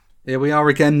Here we are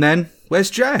again then.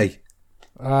 Where's Jay?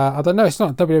 I don't know. It's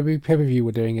not WWE pay-per-view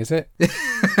we're doing, is it?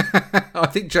 I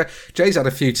think Jay's had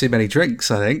a few too many drinks,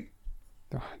 I think.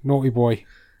 Oh, naughty boy.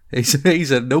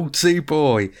 He's a naughty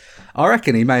boy. I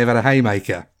reckon he may have had a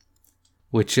Haymaker,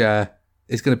 which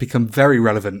is going to become very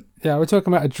relevant. Yeah, we're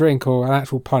talking about a drink or an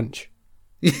actual punch.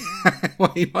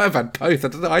 Well, he might have had both. I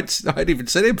don't know. I'd even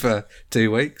seen him for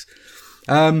 2 weeks.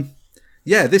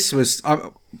 This was...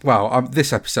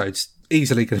 this episode's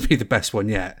easily going to be the best one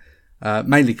yet.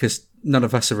 Mainly because none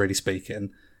of us are really speaking,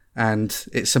 and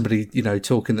it's somebody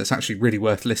talking that's actually really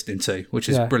worth listening to, which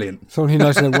is brilliant. Someone who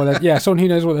knows someone who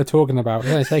knows what they're talking about.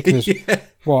 Yeah, it's taken us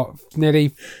nearly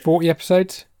 40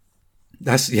 episodes.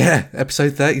 That's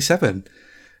episode 37.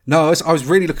 No, I was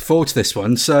really looking forward to this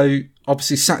one. So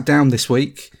obviously sat down this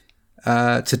week,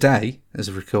 today as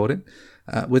of recording,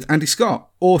 with Andy Scott,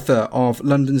 author of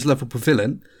London's Loveable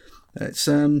Villain. It's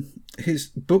his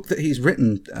book that he's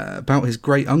written about his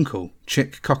great uncle,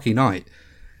 Chick Cocky Knight.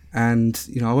 And,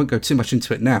 I won't go too much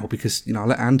into it now because, I'll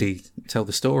let Andy tell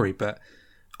the story. But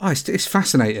it's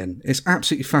fascinating. It's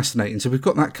absolutely fascinating. So we've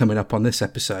got that coming up on this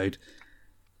episode.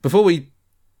 Before we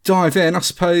dive in, I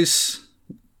suppose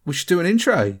we should do an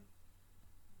intro.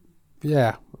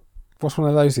 Yeah. What's one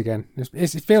of those again? It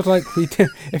feels like we did,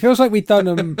 it feels like we've done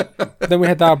them, then we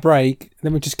had our break,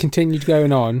 then we just continued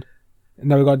going on, and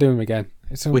now we've got to do them again.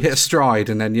 We hit a stride,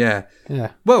 and then yeah.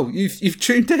 Well, you've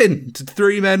tuned in to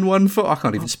Three Men, One Fall. I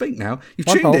can't even speak now. You've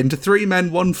tuned in to Three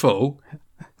Men, One Fall.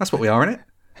 That's what we are, isn't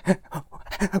it?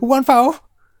 One fall.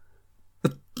 I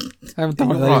haven't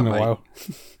done that in a while.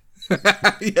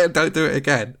 Yeah, don't do it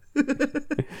again.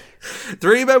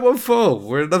 Three Men, One Fall.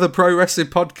 We're another pro wrestling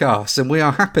podcast, and we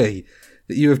are happy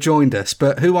that you have joined us.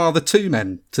 But who are the two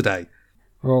men today?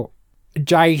 Well,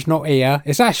 Jay's not here.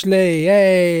 It's Ashley.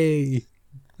 Yay!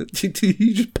 Do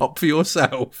you just pop for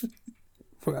yourself?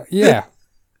 Yeah.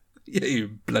 Yeah,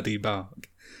 you bloody Mark.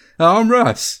 Oh, I'm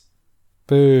Russ.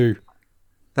 Boo.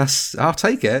 I'll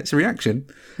take it. It's a reaction.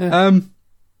 Yeah.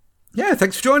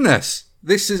 Thanks for joining us.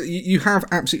 You have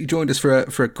absolutely joined us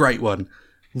for a great one.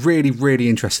 Really, really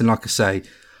interesting. Like I say,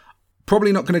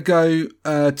 probably not going to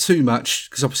go too much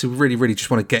because obviously we really, really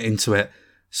just want to get into it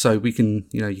so we can,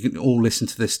 you can all listen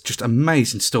to this just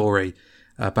amazing story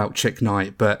about Chick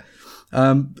Knight. But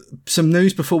some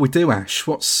news before we do, Ash.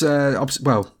 What's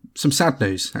some sad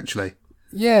news actually.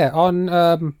 Yeah,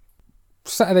 on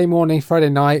Saturday morning, Friday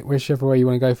night, whichever way you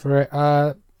want to go for it.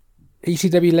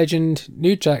 ECW legend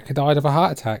New Jack died of a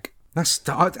heart attack. That's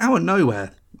out of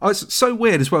nowhere. It's so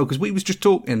weird as well because we was just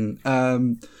talking a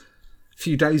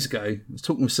few days ago. I was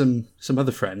talking with some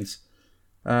other friends.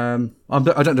 I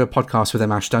don't do a podcast with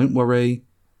them, Ash. Don't worry.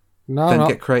 No, don't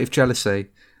get creative jealousy.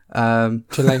 Too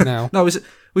late now. No, we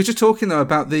were just talking though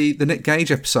about the Nick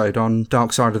Gage episode on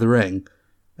Dark Side of the Ring,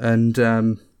 and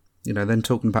then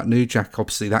talking about New Jack.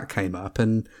 Obviously, that came up,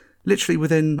 and literally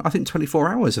within I think 24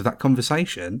 hours of that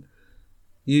conversation,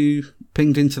 you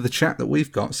pinged into the chat that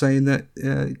we've got saying that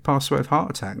he passed away of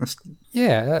heart attack.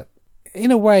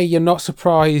 In a way, you're not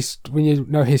surprised when you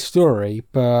know his story,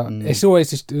 but it was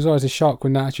always a shock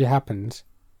when that actually happens.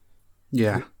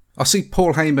 Yeah, I see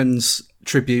Paul Heyman's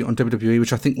tribute on WWE,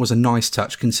 which I think was a nice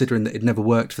touch considering that it never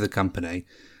worked for the company.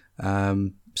 I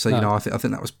think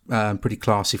that was pretty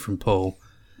classy from Paul.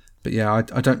 But yeah,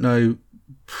 I don't know.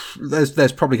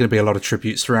 There's probably going to be a lot of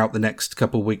tributes throughout the next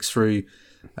couple of weeks through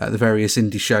the various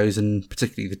indie shows and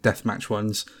particularly the deathmatch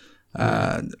ones.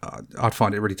 I'd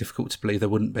find it really difficult to believe there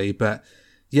wouldn't be, but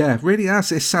yeah, really,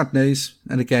 it's sad news.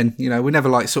 And again, we never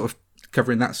like sort of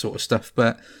covering that sort of stuff,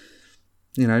 but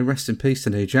rest in peace to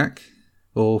New Jack.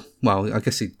 Or, well, I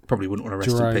guess he probably wouldn't want to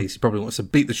rest in peace. He probably wants to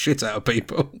beat the shit out of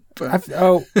people. But...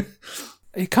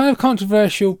 it's kind of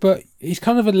controversial, but he's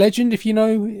kind of a legend, if you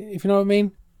know what I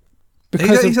mean.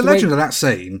 Because he's a legend of that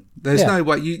scene. There's no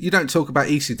way you don't talk about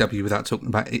ECW without talking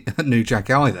about New Jack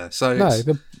either. So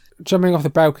the jumping off the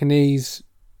balconies.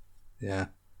 Yeah,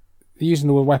 using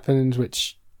all the weapons,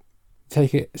 which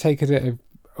take it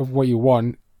of what you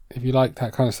want, if you like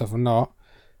that kind of stuff or not.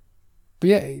 But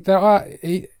yeah,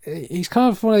 he's kind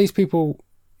of one of these people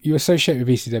you associate with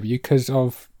ECW because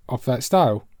of that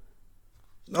style.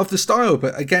 Of the style,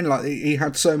 but again, like he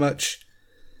had so much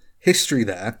history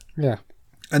there. Yeah.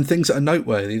 And things that are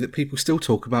noteworthy that people still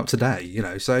talk about today,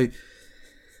 So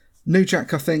New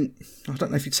Jack, I think, I don't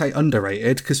know if you'd say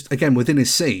underrated, because again, within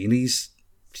his scene, he's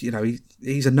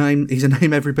a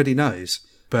name everybody knows,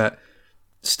 but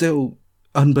still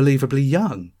unbelievably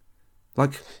young.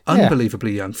 Like,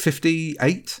 unbelievably young.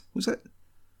 58, was it?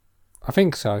 I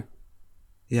think so.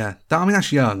 Yeah.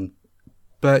 That's young.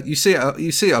 But you see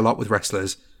it a lot with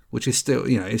wrestlers, which is still,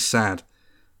 is sad.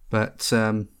 But,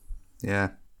 Yeah.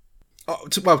 Oh,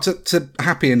 to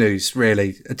happier news,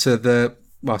 really.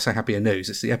 I say happier news,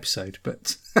 it's the episode,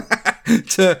 but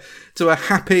to a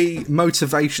happy,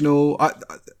 motivational,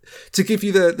 to give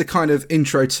you the kind of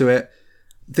intro to it,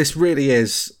 this really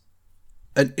is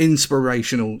an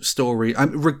inspirational story.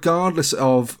 Regardless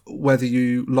of whether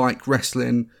you like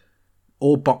wrestling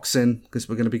or boxing, because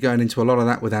we're going to be going into a lot of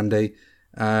that with Andy,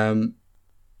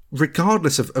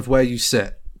 regardless of where you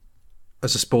sit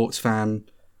as a sports fan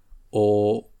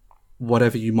or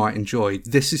whatever you might enjoy,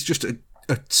 this is just a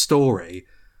story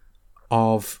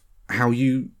of how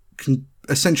you can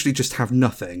essentially just have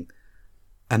nothing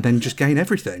and then just gain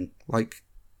everything. Like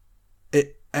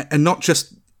it, and not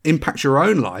just impact your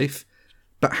own life,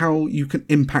 but how you can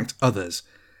impact others.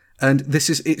 And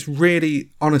it's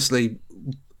really, honestly,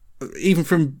 even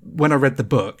from when I read the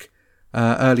book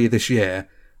earlier this year,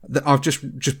 that I've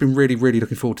just been really, really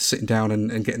looking forward to sitting down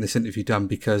and getting this interview done,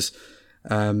 because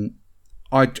I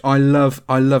love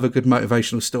a good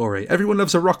motivational story. Everyone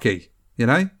loves a Rocky, you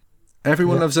know?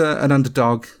 Everyone loves an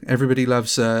underdog. Everybody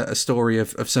loves a story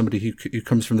of somebody who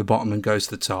comes from the bottom and goes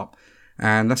to the top.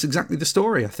 And that's exactly the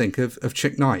story, I think, of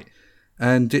Chick Knight.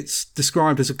 And it's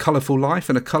described as a colourful life,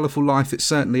 and a colourful life it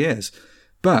certainly is.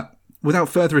 But without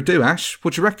further ado, Ash,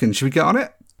 what do you reckon? Should we get on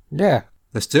it? Yeah.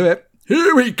 Let's do it.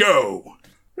 Here we go.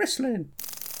 Wrestling.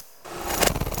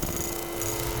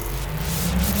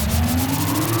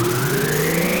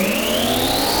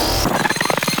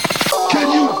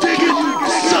 Can you dig it,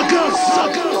 sucker?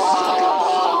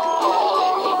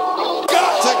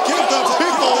 Got to give the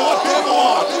people what they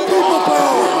want. People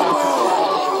power.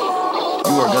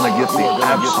 You are going to get the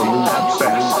absolute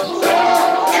best.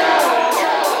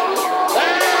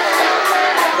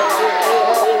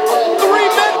 Three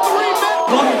men.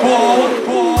 One ball.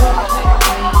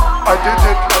 I did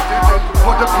it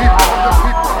for the people.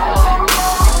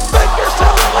 Make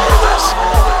yourself famous.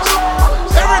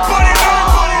 Everybody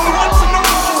wants to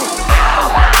know. Oh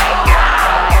my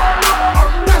God.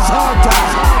 That's hard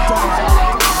times.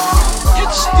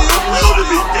 It still will to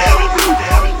be damn it.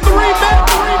 Three men.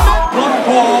 One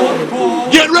ball.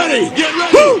 Get ready.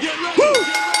 Woo.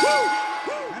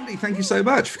 Andy, thank you so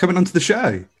much for coming onto the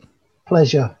show.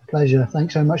 Pleasure.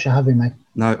 Thanks so much for having me.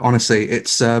 No, honestly,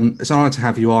 it's an honour to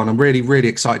have you on. I'm really, really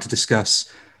excited to discuss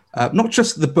not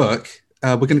just the book.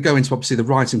 We're going to go into obviously the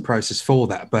writing process for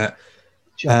that, but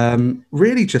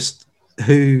really just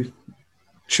who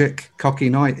Chick Cocky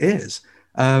Knight is.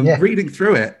 Reading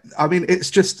through it, I mean,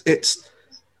 it's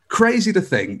crazy to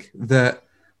think that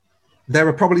there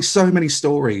are probably so many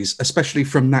stories, especially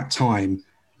from that time,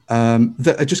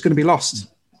 that are just going to be lost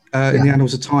in the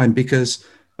annals of time, because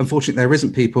unfortunately there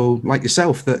isn't people like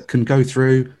yourself that can go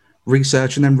through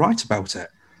research and then write about it.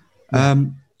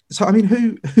 So, I mean,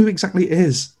 who exactly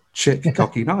is Chick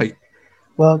Cocky Knight?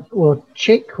 Well,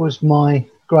 Chick was my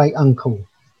great uncle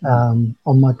on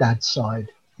my dad's side.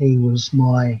 He was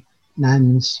my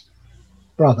nan's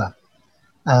brother.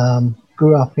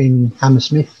 Grew up in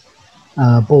Hammersmith,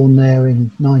 born there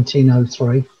in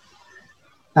 1903.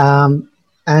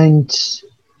 And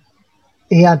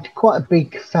he had quite a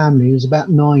big family. There was about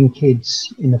 9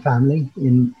 kids in the family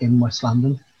in West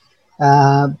London.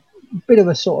 Bit of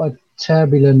a sort of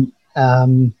turbulent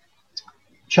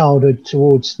childhood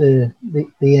towards the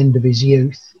end of his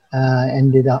youth.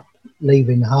 Ended up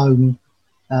leaving home.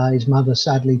 His mother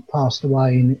sadly passed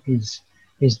away, and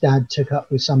his dad took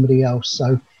up with somebody else.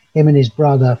 So him and his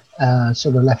brother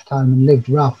sort of left home and lived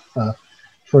rough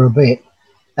for a bit.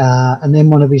 And then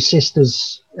one of his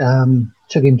sisters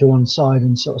took him to one side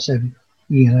and sort of said,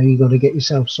 you got to get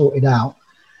yourself sorted out.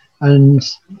 And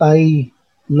they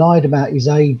lied about his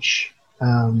age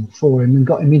for him and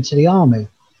got him into the army.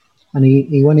 And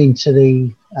he went into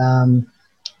the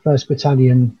 1st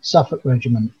Battalion Suffolk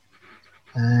Regiment.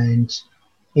 And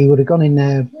he would have gone in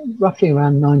there roughly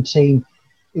around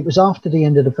it was after the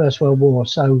end of the First World War,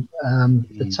 so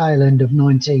the tail end of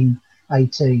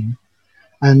 1918.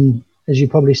 And as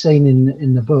you've probably seen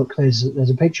in the book, there's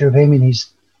a picture of him in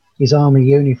his army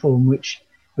uniform, which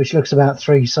looks about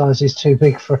 3 sizes too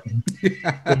big for him.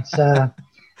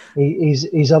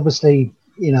 He's obviously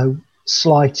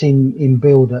slight in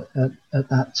build at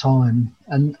that time,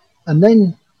 and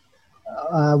then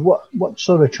what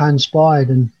sort of transpired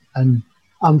and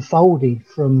unfolded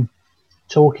from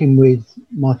talking with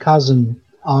my cousin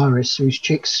Iris, who's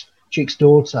Chick's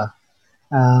daughter.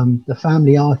 The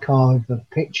family archive of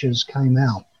pictures came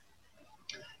out,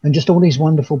 and just all these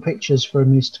wonderful pictures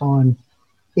from his time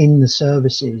in the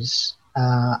services,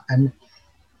 and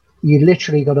you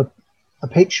literally got a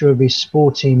picture of his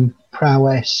sporting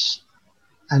prowess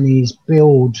and his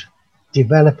build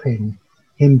developing,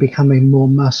 him becoming more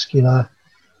muscular,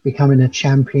 becoming a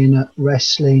champion at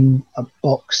wrestling, at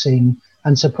boxing,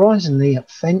 and surprisingly at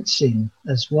fencing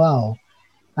as well.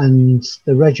 And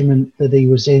the regiment that he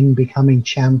was in becoming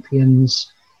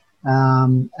champions.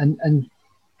 And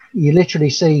you literally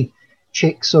see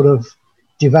Chick sort of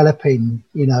developing,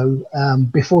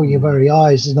 before your very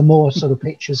eyes, as the more sort of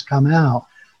pictures come out.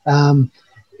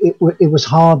 It was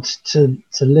hard to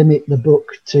limit the book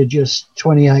to just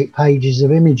 28 pages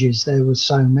of images. There were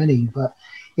so many, but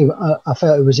I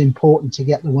felt it was important to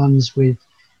get the ones with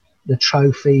the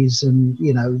trophies and,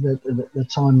 the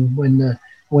time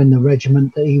when the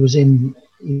regiment that he was in,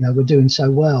 were doing so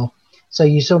well. So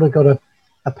you sort of got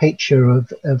a picture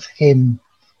of him,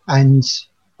 and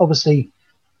obviously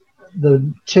the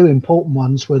two important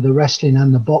ones were the wrestling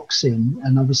and the boxing,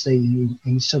 and obviously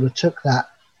he sort of took that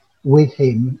with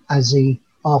him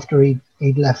after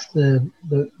he'd left the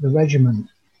regiment.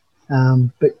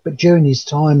 But during his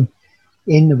time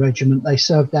in the regiment, they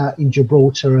served out in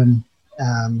Gibraltar and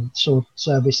saw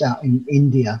service out in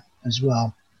India as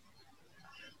well.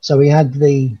 So we had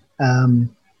the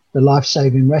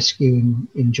life-saving rescue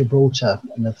in Gibraltar,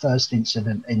 and the first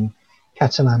incident in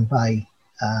Catalan Bay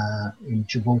in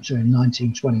Gibraltar in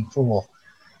 1924,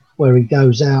 where he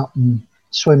goes out and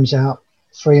swims out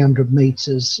 300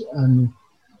 meters and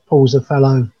pulls a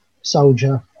fellow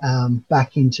soldier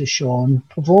back into shore and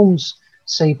performs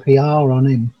CPR on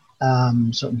him.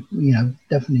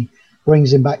 Definitely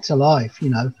brings him back to life,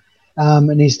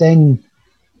 and he's then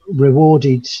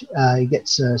rewarded. He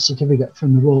gets a certificate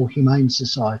from the Royal Humane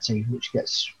Society, which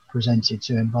gets presented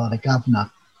to him by the governor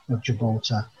of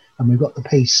Gibraltar. And we've got the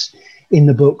piece in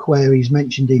the book where he's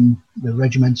mentioned in the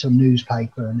regimental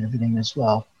newspaper and everything as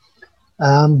well.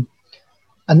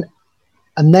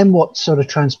 And then what sort of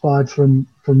transpired from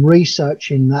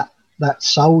researching that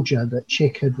soldier that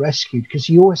Chick had rescued, because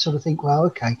you always sort of think, well,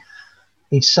 okay,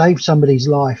 he'd saved somebody's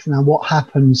life. Now what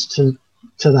happens to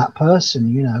that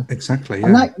person, Exactly, yeah.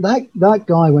 And that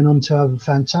guy went on to have a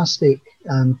fantastic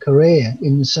career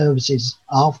in the services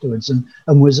afterwards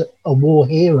and was a war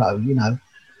hero,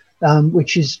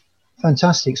 which is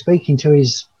fantastic. Speaking to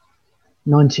his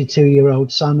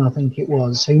 92-year-old son, I think it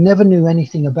was, who never knew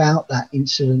anything about that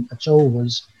incident at all,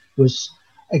 was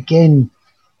again,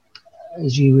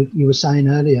 as you were saying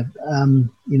earlier,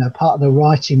 part of the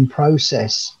writing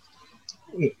process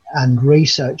and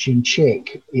researching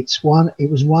Chick. It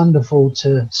was wonderful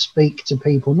to speak to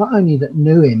people not only that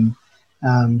knew him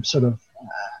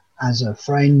as a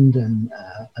friend and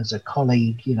as a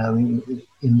colleague, in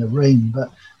the ring,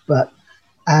 but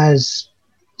as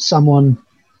someone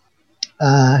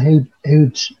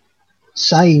who'd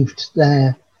saved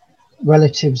their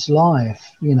relative's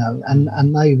life,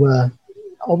 and they were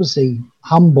obviously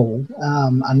humble,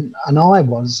 and I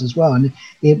was as well, and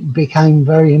it became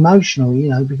very emotional,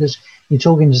 because you're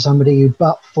talking to somebody who,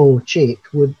 but for Chick,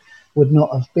 would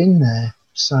not have been there.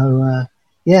 So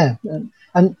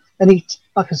and he,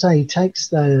 like I say, he takes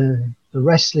the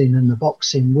wrestling and the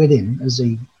boxing with him as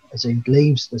he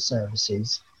leaves the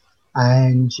services,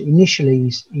 and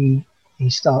initially he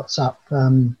starts up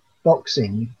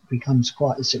boxing, becomes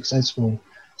quite a successful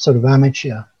sort of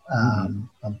amateur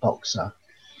boxer.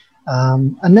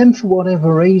 And then for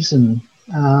whatever reason,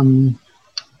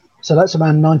 so that's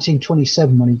around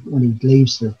 1927 when he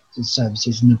leaves the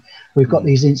services, and we've got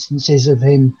these instances of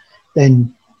him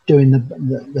then doing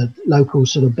the local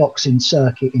sort of boxing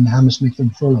circuit in Hammersmith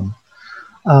and Fulham.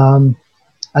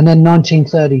 And then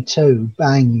 1932,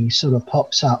 bang, he sort of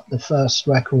pops up the first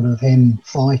record of him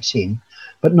fighting,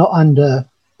 but not under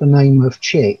the name of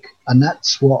Chick, and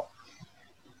that's what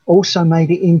also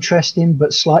made it interesting,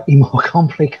 but slightly more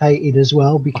complicated as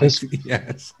well, because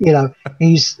yes,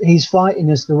 he's fighting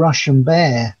as the Russian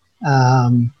Bear,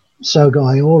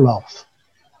 Sergei Orlov,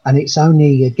 and it's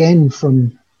only again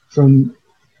from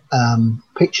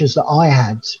pictures that I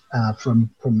had from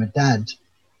my dad,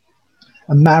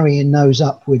 and marrying those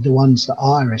up with the ones that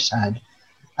Iris had,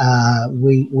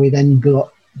 we then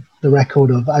got the record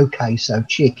of, okay, so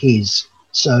Chick is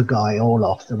Sergei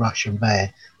Orlov, the Russian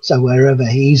Bear. So wherever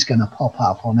he's going to pop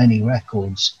up on any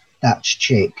records, that's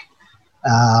Chick.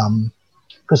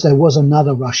 Because there was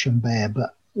another Russian Bear,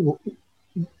 but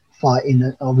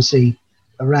fighting obviously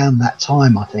around that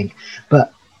time, I think.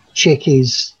 But Chick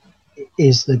is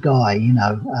the guy,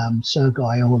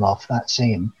 Sergei Orlov, that's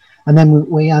him. And then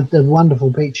we had the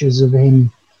wonderful pictures of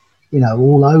him,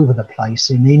 all over the place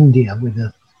in India with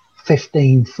a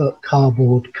 15-foot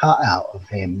cardboard cutout of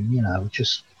him,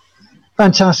 just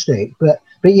fantastic. But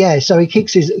yeah, so he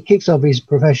kicks off his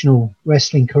professional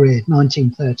wrestling career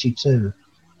 1932,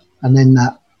 and then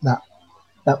that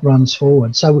that runs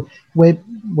forward. So we're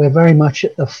very much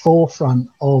at the forefront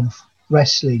of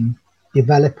wrestling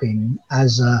developing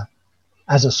as a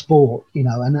sport, you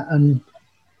know, and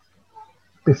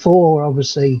before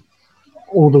obviously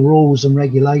all the rules and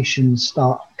regulations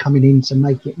start coming in to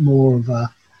make it more of a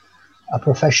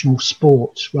professional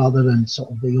sport rather than sort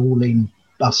of the all-in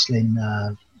bustling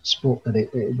sport that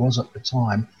it was at the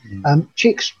time.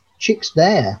 Chick's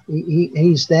there.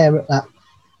 He's there at that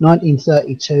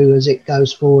 1932 as it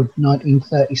goes forward,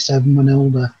 1937 when all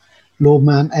the Lord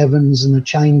Mount Evans and the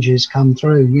changes come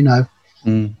through, you know.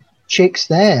 Chick's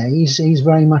there. He's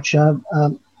very much a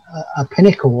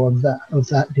pinnacle of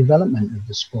that development of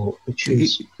the sport, which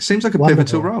is seems like a wonderful.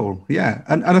 pivotal role. Yeah,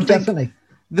 and I think Definitely.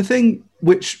 the thing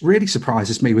which really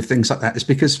surprises me with things like that is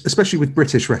because, especially with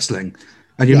British wrestling,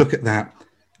 and you look at that,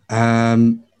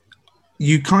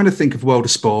 you kind of think of World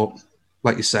of Sport,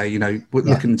 like you say, you know, we're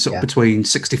looking sort of between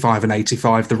 65 and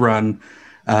 85, the run.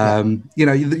 You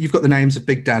know, you've got the names of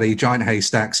Big Daddy, Giant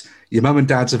Haystacks. Your mum and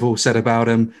dads have all said about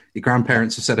him. Your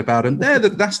grandparents have said about him.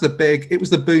 It was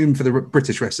the boom for the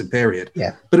British wrestling period.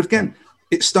 Yeah. But again,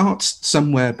 it starts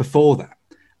somewhere before that.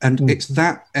 And it's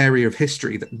that area of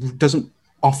history that doesn't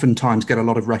oftentimes get a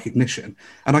lot of recognition.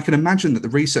 And I can imagine that the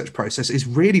research process is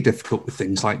really difficult with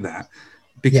things like that.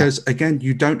 Because again,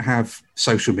 you don't have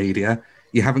social media.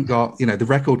 You haven't got, you know, the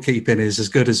record keeping is as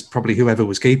good as probably whoever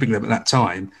was keeping them at that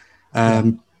time.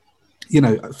 You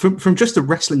know, from just a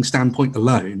wrestling standpoint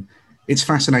alone, it's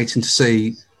fascinating to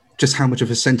see just how much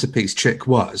of a centerpiece Chick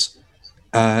was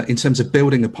in terms of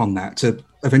building upon that to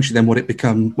eventually then what it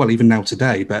become, well, even now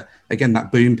today. But again,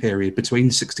 that boom period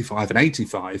between 65 and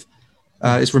 85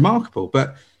 is remarkable.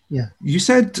 But you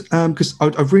said, because I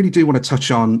really do want to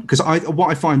touch on, because what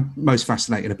I find most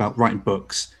fascinating about writing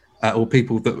books or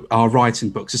people that are writing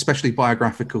books, especially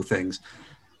biographical things,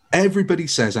 everybody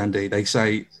says, Andy, they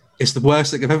say, it's the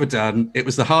worst thing I've ever done. It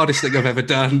was the hardest thing I've ever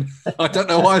done. I don't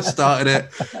know why I started it,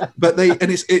 but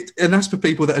and that's for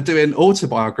people that are doing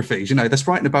autobiographies. You know, that's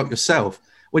writing about yourself.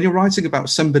 When you're writing about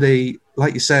somebody,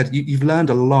 like you said, you've learned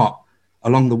a lot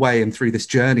along the way and through this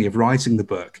journey of writing the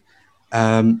book.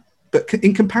 But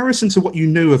in comparison to what you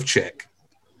knew of Chick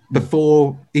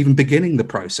before even beginning the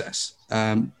process,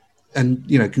 and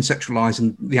you know,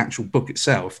 conceptualizing the actual book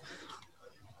itself,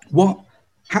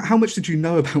 how much did you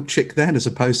know about Chick then as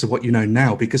opposed to what you know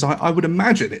now? Because I would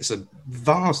imagine it's a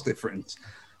vast difference.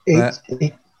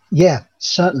 Yeah,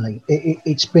 certainly.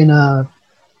 It's been a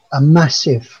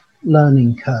massive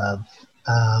learning curve.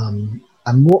 And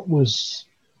what was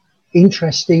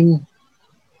interesting,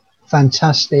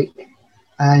 fantastic,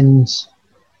 and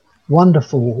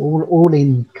wonderful, all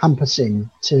encompassing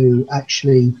to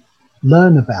actually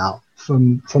learn about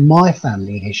from my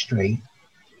family history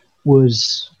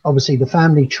was obviously the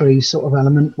family tree sort of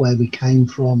element, where we came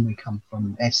from. We come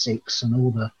from Essex and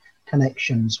all the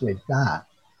connections with that,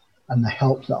 and the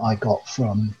help that I got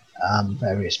from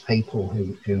various people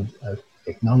who are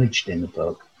acknowledged in the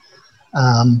book.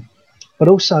 But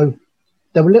also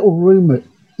there were little rumours.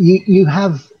 You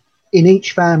have, in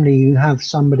each family, you have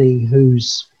somebody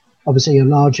who's obviously a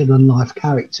larger than life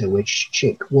character, which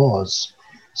Chick was.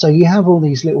 So you have all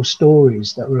these little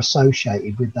stories that were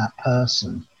associated with that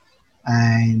person.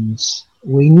 And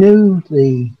we knew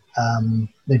the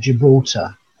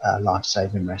Gibraltar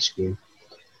life-saving rescue,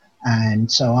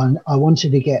 and so I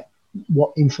wanted to get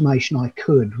what information I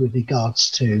could with regards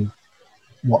to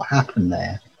what happened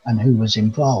there and who was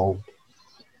involved.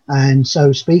 And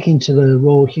so, speaking to the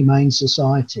Royal Humane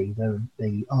Society,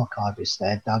 the archivist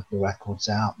there dug the records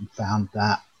out and found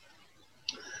that.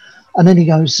 And then he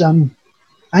goes,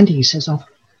 Andy, he says,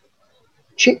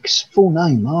 Chick's full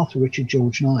name, Arthur Richard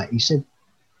George Knight. He said,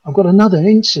 I've got another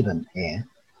incident here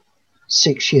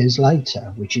 6 years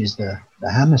later, which is the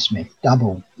Hammersmith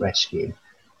double rescue.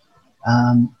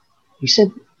 He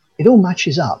said, it all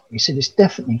matches up. He said, it's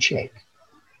definitely Chick.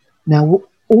 Now,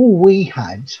 all we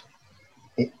had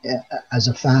as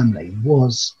a family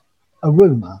was a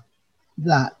rumour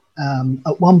that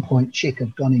at one point Chick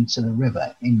had gone into the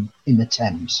river in the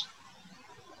Thames.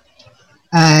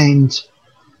 And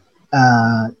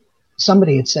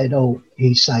somebody had said, oh,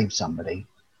 he saved somebody.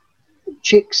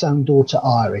 Chick's own daughter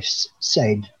Iris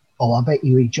said, oh, I bet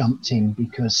you he jumped in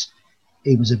because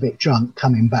he was a bit drunk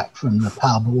coming back from the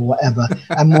pub or whatever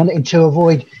and wanted to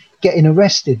avoid getting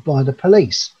arrested by the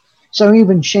police. So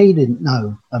even she didn't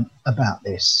know about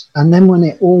this. And then when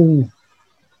it all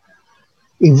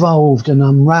evolved and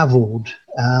unravelled,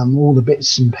 all the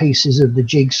bits and pieces of the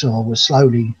jigsaw were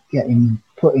slowly getting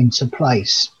put into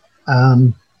place.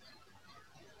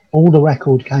 All the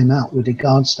record came out with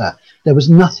regards to that. There was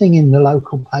nothing in the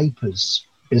local papers,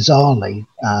 bizarrely,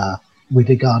 with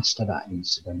regards to that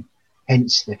incident.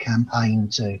 Hence the campaign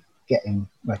to getting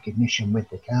recognition with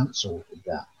the council with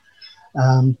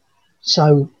that.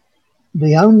 So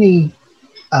the only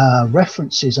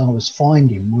references I was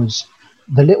finding was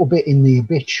the little bit in the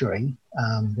obituary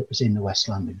that was in the West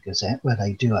London Gazette, where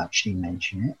they do actually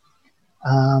mention it.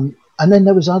 And then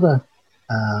there was other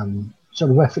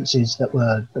sort of references that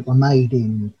were made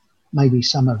in maybe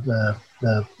some of the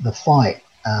fight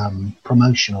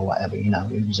promotion or whatever. You know,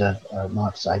 it was a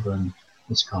lifesaver and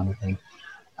this kind of thing.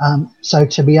 So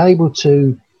to be able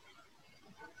to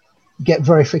get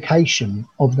verification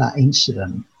of that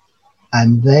incident,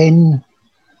 and then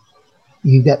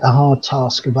you get the hard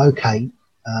task of, okay,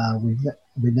 we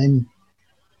then,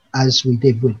 as we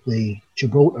did with the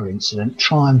Gibraltar incident,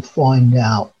 try and find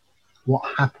out what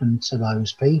happened to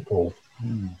those people.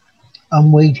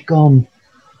 And we'd gone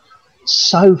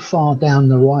so far down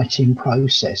the writing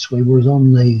process. We was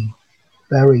on the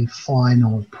very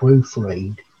final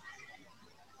proofread,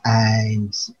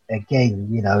 and again,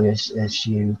 you know, as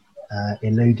you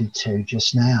alluded to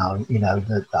just now, you know,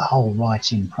 the whole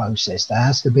writing process, there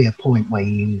has to be a point where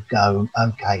you go,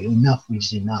 okay, enough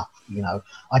is enough. You know,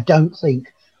 I don't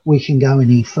think we can go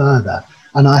any further.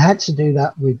 And I had to do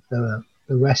that with the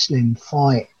wrestling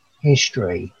fight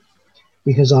history,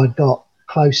 because I'd got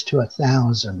close to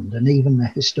 1,000, and even the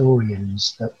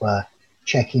historians that were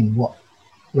checking what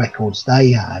records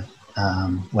they had,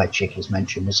 where Chick is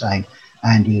mentioned, were saying,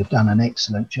 Andy, you've done an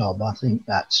excellent job. I think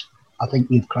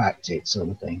you've cracked it, sort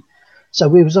of thing. So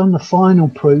we was on the final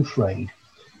proofread,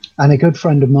 and a good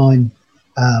friend of mine,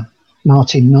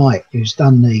 Martin Knight, who's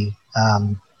done the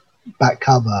back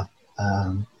cover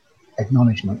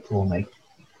acknowledgement for me,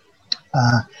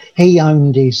 he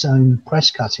owned his own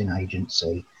press cutting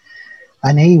agency,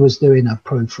 and he was doing a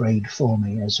proofread for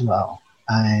me as well.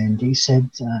 And he said,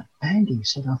 Andy, he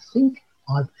said, I think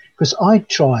because I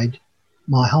tried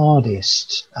my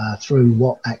hardest through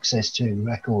what access to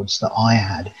records that I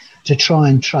had to try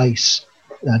and trace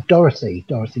Dorothy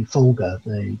Fulger,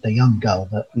 the young girl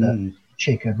that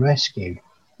Chick had rescued.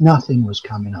 Nothing was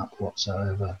coming up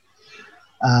whatsoever.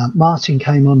 Martin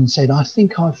came on and said, I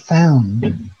think I've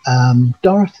found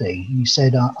Dorothy. He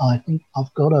said, I think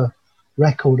I've got a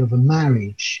record of a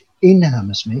marriage in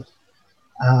Hammersmith,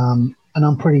 and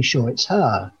I'm pretty sure it's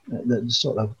her. That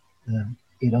sort of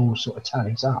it all sort of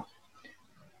tallies up.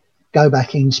 Go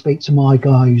back in, speak to my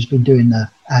guy who's been doing the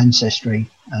ancestry,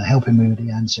 helping me with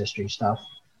the ancestry stuff.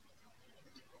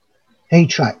 He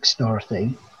tracks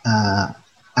Dorothy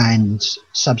and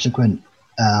subsequent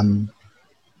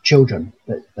children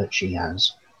that she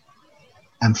has.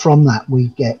 And from that, we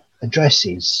get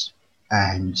addresses.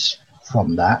 And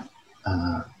from that,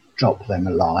 drop them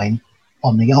a line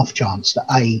on the off chance that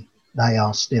they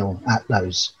are still at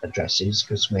those addresses,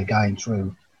 because we're going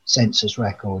through census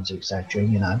records, etc.,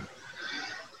 you know.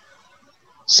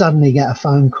 Suddenly get a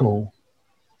phone call.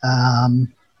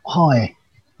 Hi,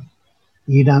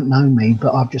 you don't know me,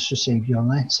 but I've just received your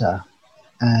letter,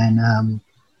 and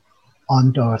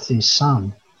I'm Dorothy's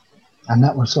son. And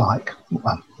that was like,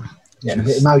 well, getting a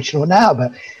bit emotional now,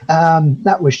 but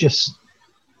that was just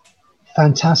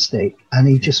fantastic. And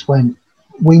he just went,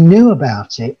 we knew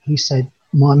about it. He said,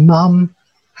 my mum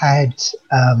had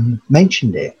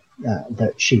mentioned it,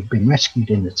 that she'd been rescued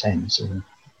in the Thames in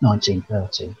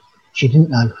 1930. She didn't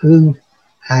know who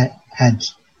had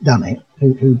done it,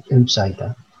 who'd saved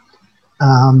her.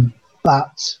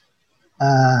 But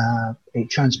it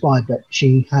transpired that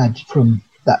she had, from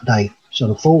that day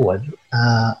sort of forward,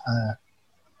 a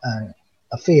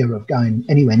fear of going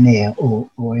anywhere near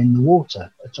or in the water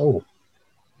at all.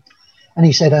 And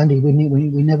he said, Andy, we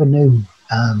never knew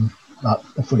like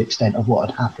the full extent of what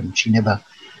had happened. She never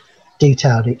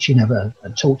detailed it. She never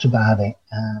talked about it.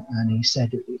 And he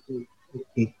said,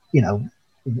 you know,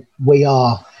 we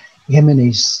are, him and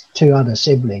his two other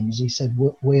siblings, he said,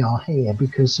 we are here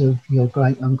because of your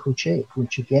great uncle Chick,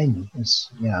 which again is,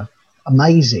 you know,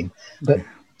 amazing. But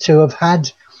to have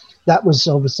had, that was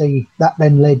obviously, that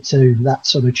then led to that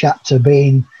sort of chapter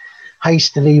being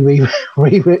hastily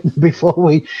rewritten before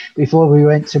we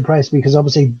went to press, because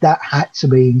obviously that had to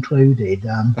be included.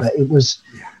 But it was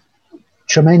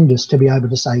tremendous to be able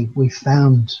to say we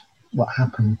found what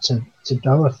happened to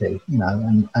Dorothy, you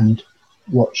know, and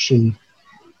what she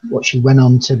went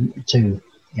on to you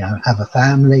know, have a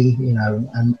family, you know,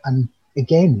 and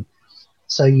again,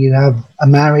 so you have a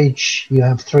marriage, you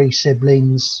have 3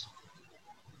 siblings,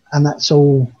 and that's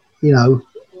all, you know,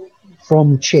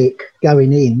 from Chick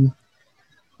going in,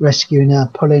 rescuing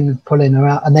her, pulling her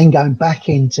out, and then going back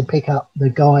in to pick up the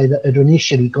guy that had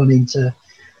initially gone in to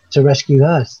rescue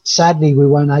her. Sadly, we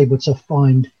weren't able to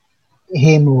find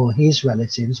him or his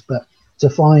relatives, but to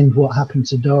find what happened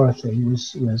to Dorothy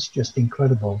was just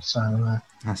incredible. So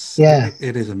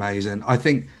it is amazing. I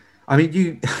mean,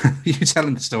 you you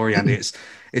telling the story, Andy,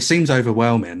 it seems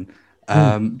overwhelming.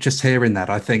 Just hearing that,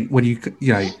 I think when you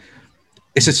know,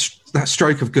 it's that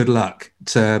stroke of good luck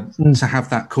to have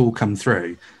that call come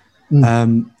through.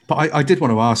 But I did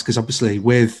want to ask, because obviously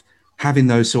with having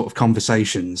those sort of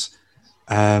conversations,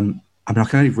 I mean, I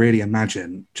can only really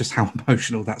imagine just how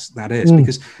emotional that is,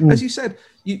 because as you said,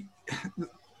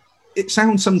 it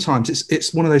sounds sometimes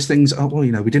it's one of those things. Oh, well,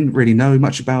 you know, we didn't really know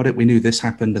much about it. We knew this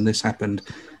happened and this happened,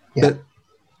 but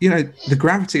you know, the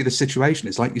gravity of the situation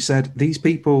is, like you said, these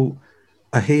people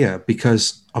are here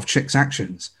because of Chick's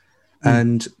actions,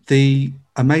 and the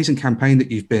amazing campaign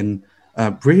that you've been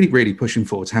really, really pushing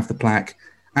for, to have the plaque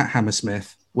at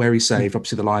Hammersmith, where he saved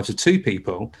obviously the lives of 2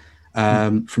 people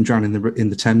from drowning in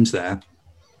the Thames there.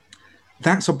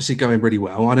 That's obviously going really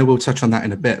well. I know we'll touch on that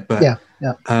in a bit, but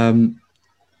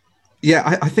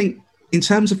I think in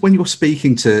terms of when you're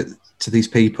speaking to these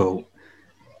people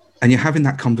and you're having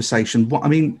that conversation, what I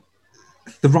mean,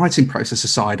 the writing process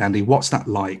aside, Andy, what's that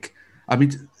like? I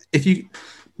mean,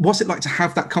 what's it like to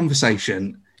have that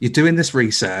conversation? You're doing this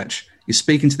research, you're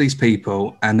speaking to these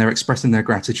people, and they're expressing their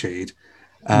gratitude.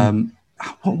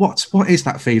 What is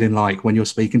that feeling like when you're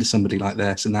speaking to somebody like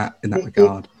this in that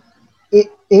regard?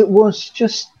 It was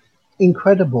just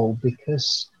incredible,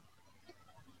 because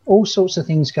all sorts of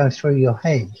things go through your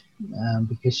head,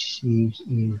 because you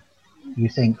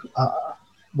think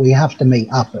we have to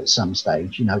meet up at some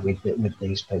stage, you know, with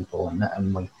these people,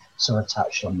 and we sort of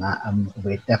touched on that, and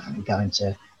we're definitely going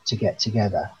to get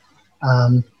together.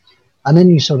 And then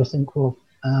you sort of think, well,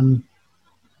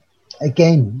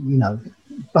 again, you know,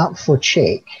 but for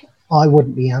Chick, I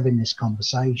wouldn't be having this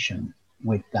conversation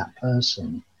with that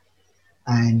person,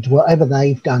 and whatever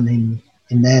they've done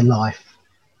in their life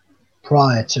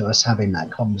prior to us having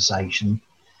that conversation,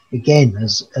 again,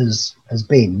 has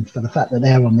been for the fact that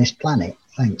they're on this planet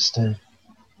thanks to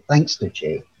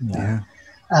Chick. You know?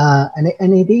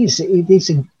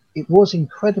 It was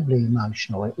incredibly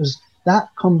emotional. That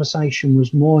conversation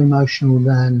was more emotional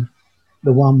than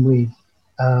the one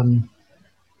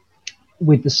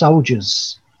with the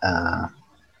soldier's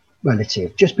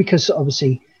relative, just because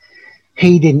obviously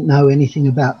he didn't know anything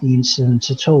about the incident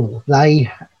at all.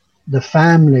 The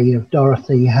family of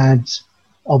Dorothy had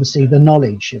obviously the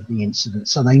knowledge of the incident,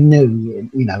 so they knew,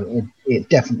 you know, it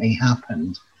definitely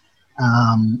happened,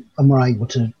 and were able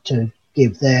to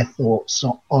give their thoughts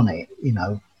on it, you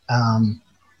know,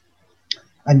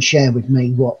 and share with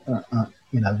me what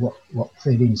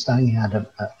feelings they had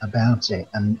about it,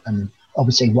 and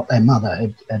obviously what their mother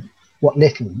had what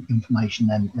little information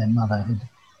their mother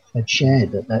had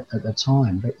shared at the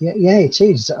time. But yeah, it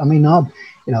is. I mean, I'm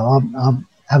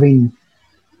having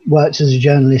worked as a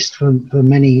journalist for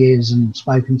many years and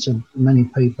spoken to many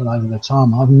people over the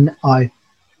time, I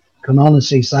can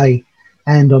honestly say,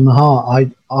 hand on the heart,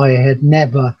 I had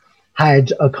never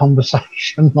had a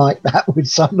conversation like that with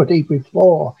somebody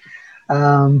before.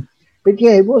 But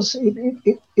yeah, it was,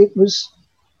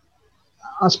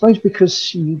 I suppose,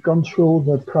 because you've gone through all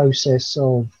the process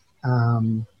of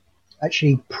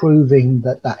actually proving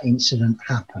that incident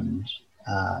happened,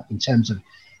 in terms of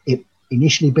it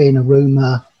initially being a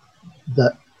rumour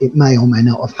that it may or may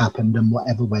not have happened and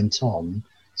whatever went on.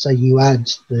 So you add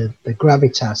the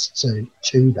gravitas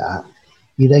to that.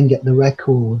 You then get the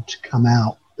record come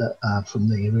out that from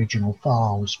the original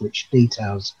files, which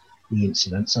details the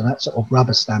incident. So that sort of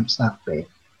rubber stamps that bit.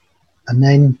 And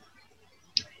then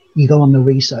you go on the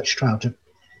research trail to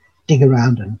dig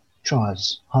around and try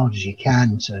as hard as you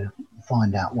can to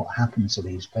find out what happened to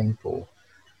these people.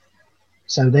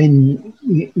 So then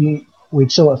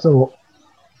we'd sort of thought,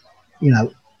 you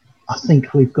know, I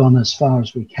think we've gone as far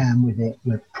as we can with it.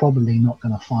 We're probably not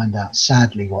going to find out,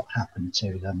 sadly, what happened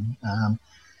to them.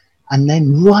 And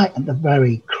then right at the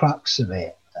very crux of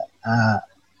it,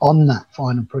 on that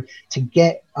final proof, to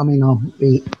get, I mean, I'll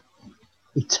be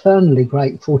eternally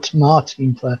grateful to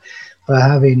Martin for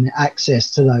having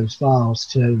access to those files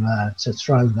to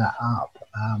throw that up.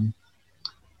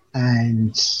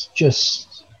 And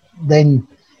just then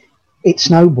it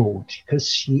snowballed,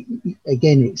 because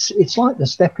again, it's like the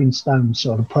stepping stone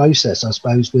sort of process, I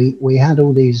suppose. We had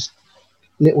all these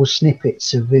little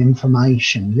snippets of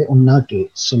information, little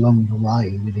nuggets along the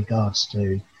way with regards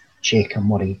to Chick and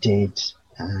what he did,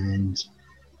 and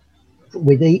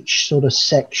with each sort of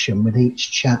section, with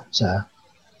each chapter,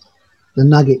 the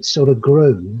nuggets sort of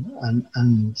grew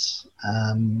and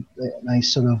they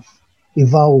sort of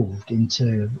evolved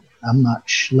into a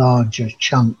much larger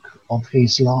chunk of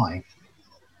his life.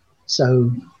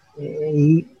 So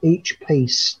each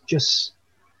piece just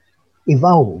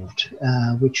evolved,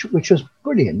 which was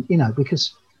brilliant, you know,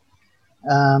 because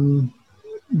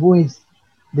with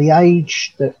the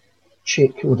age that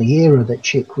Chick, or the era that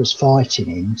Chick was fighting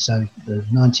in, so the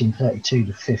 1932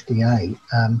 to 58,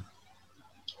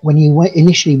 when you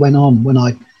initially went on, when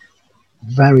I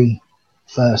very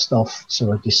first off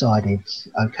sort of decided,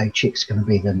 okay, Chick's going to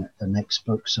be the next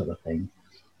book sort of thing,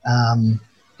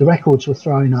 the records were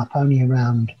throwing up only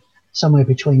around somewhere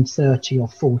between 30 or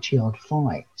 40 odd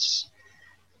fights.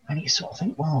 And you sort of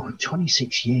think, well, in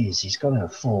 26 years, he's got to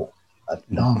have fought a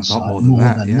darn sight more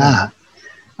than that.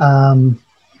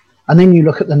 And then you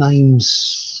look at the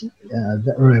names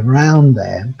that are around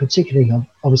there, particularly,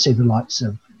 obviously, the likes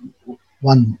of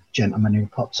one gentleman who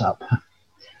pops up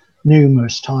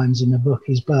numerous times in the book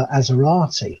is Bert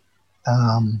Azarati.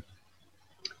 And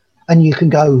you can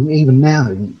go, even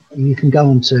now, you can go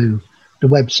onto the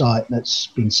website that's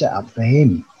been set up for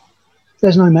him.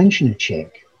 There's no mention of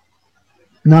Chick.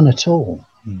 None at all.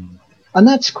 And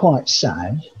that's quite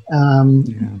sad.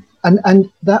 And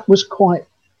that was quite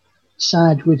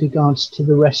sad with regards to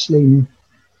the wrestling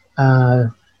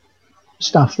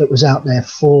stuff that was out there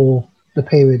for the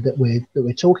period that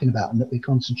we're talking about and that we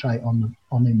concentrate on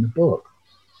in the book.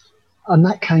 And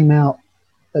that came out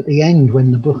at the end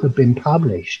when the book had been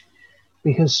published,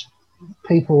 because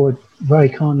people had very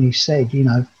kindly said, you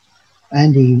know,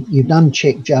 Andy, you've done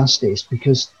Chick justice,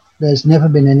 because there's never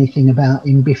been anything about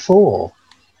him before.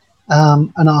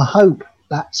 And I hope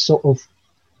that sort of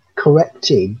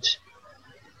corrected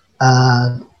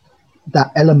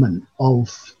that element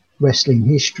of wrestling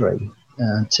history,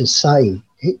 to say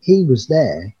he was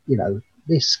there, you know,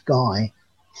 this guy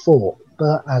fought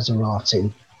Bert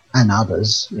Azarati and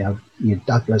others, you know, your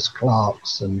Douglas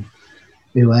Clarks and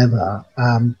whoever,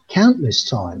 countless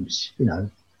times. You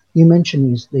know, you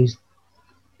mentioned these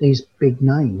big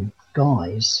name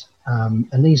guys, and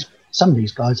some of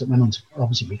these guys that went on to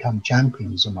obviously become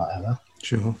champions and whatever.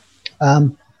 Sure.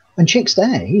 And Chick's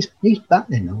there. He's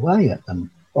battling away at them.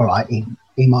 All right,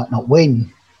 he might not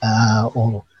win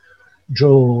or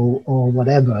draw or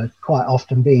whatever, quite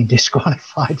often being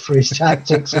disqualified for his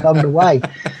tactics along the way.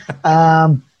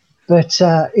 But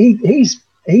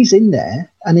he's in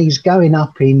there, and he's going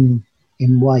up in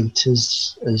weight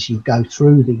as you go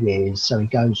through the years. So he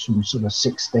goes from sort of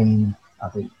 16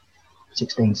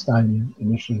 stone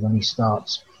initially when he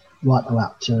starts, right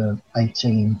up to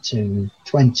 18 to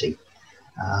 20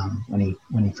 when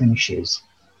he finishes.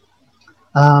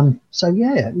 So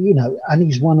yeah, you know, and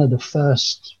he's one of the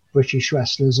first British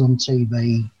wrestlers on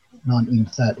TV,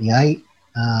 1938.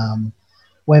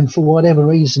 When for whatever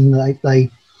reason they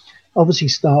obviously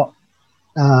start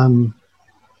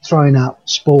throwing out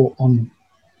sport on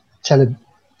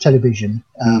television.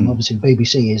 Obviously,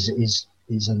 BBC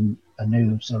is a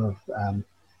new sort of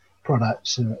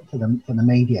product for the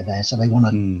media there, so they want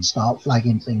to start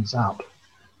flagging things up.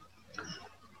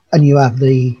 And you have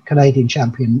the Canadian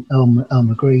champion Earl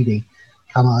McGreedy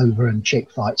come over, and Chick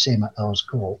fights him at Earl's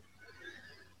Court.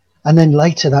 And then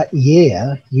later that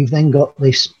year, you've then got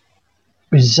this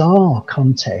bizarre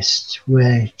contest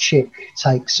where Chick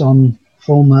takes on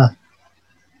former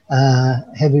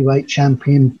heavyweight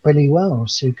champion Billy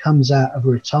Wells, who comes out of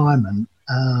retirement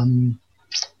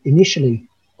initially,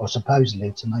 or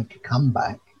supposedly, to make a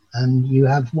comeback. And you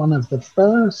have one of the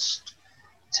first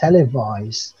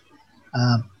televised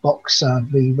boxer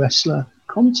v wrestler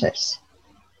contests,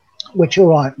 which, all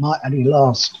right, might only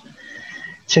last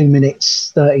 2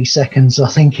 minutes 30 seconds, I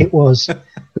think it was.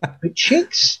 But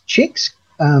Chick's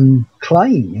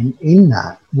claim in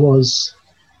that was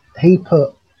he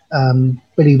put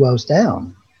Billy Wells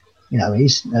down. You know,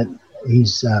 his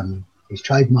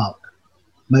trademark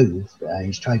move,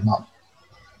 his trademark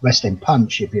wrestling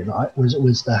punch, if you like,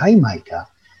 was the Haymaker.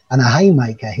 And a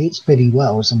Haymaker hits Billy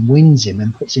Wells and wins him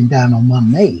and puts him down on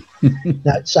one knee.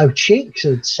 So Chick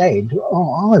had said,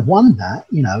 oh, I won that,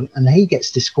 you know, and he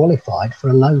gets disqualified for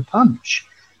a low punch.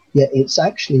 Yet it's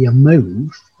actually a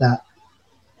move that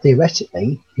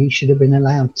theoretically he should have been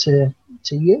allowed to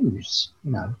use,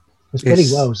 you know. Because Billy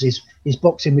Wells is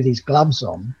boxing with his gloves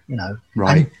on, you know.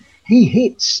 Right. And he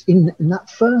hits in that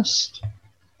first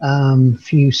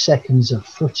few seconds of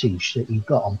footage that you've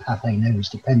got on Pathé News,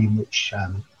 depending which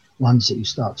ones that you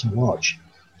start to watch,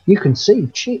 you can see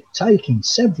Chick taking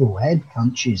several head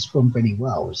punches from Billy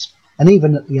Wells. And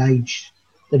even at the age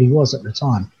that he was at the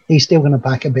time, he's still going to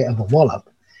back a bit of a wallop.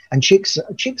 And Chick's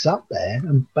up there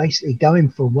and basically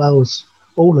going for Wells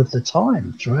all of the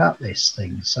time throughout this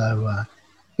thing. So,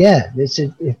 yeah,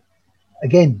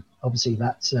 again, obviously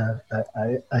that's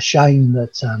a shame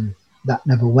that that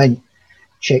never went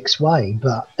Chick's way.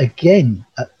 But again,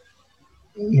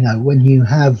 when you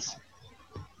have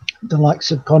the likes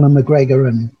of Conor McGregor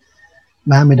and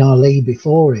Muhammad Ali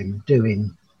before him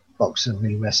doing boxer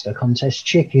v wrestler contests,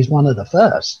 Chick is one of the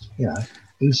first.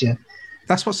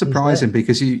 That's what's surprising,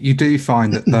 because you do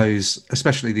find that those,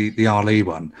 especially the Ali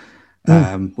one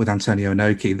with Antonio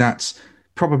Inoki, that's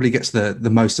probably gets the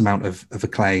most amount of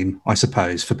acclaim, I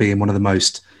suppose, for being one of the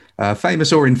most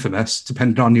famous or infamous,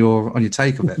 depending on your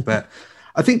take of it. But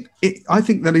I think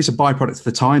that is a byproduct of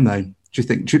the time, though. Do you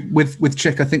think with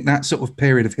Chick? I think that sort of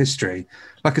period of history,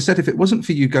 like I said, if it wasn't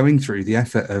for you going through the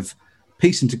effort of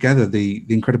piecing together the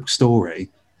incredible story,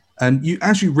 and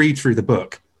as you read through the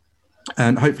book,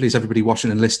 and hopefully as everybody watching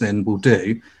and listening will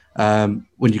do,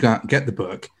 when you go out and get the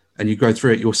book and you go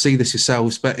through it, you'll see this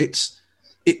yourselves. But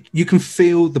you can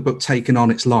feel the book taking on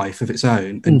its life of its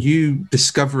own, and you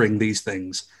discovering these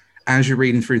things as you're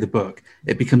reading through the book.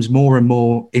 It becomes more and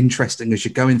more interesting as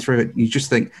you're going through it. You just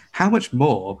think, how much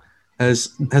more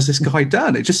has this guy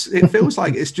done? It feels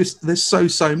like it's just, there's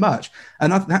so much,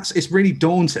 and it's really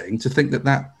daunting to think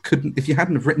that couldn't, if you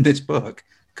hadn't have written this book,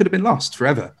 could have been lost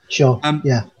forever. Sure.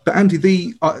 But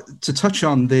Andy, to touch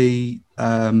on the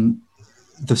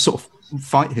sort of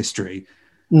fight history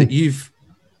that you've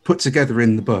put together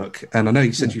in the book, and I know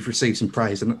you said you've received some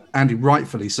praise, and Andy,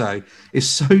 rightfully so, is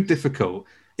so difficult,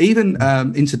 even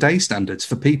in today's standards,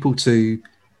 for people to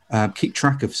keep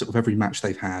track of sort of every match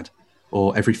they've had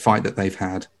or every fight that they've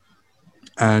had,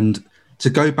 and to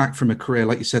go back from a career,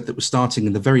 like you said, that was starting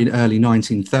in the very early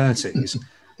 1930s,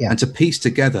 and to piece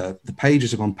together the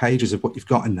pages upon pages of what you've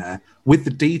got in there with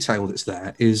the detail that's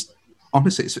there is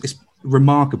honestly, it's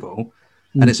remarkable,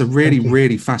 and it's a really,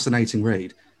 really fascinating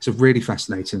read. It's a really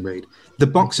fascinating read. The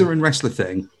boxer and wrestler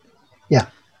thing. Yeah.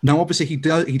 Now, obviously, he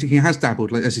has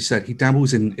dabbled, as he said, he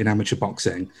dabbles in amateur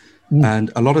boxing,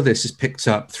 and a lot of this is picked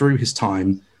up through his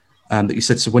time. That you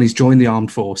said, so when he's joined the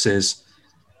armed forces,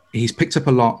 he's picked up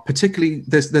a lot. Particularly,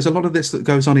 there's a lot of this that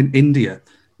goes on in India.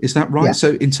 Is that right? Yeah.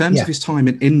 So in terms of his time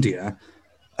in India,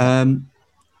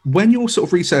 when you're sort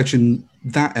of researching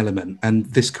that element and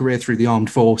this career through the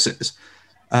armed forces,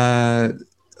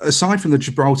 aside from the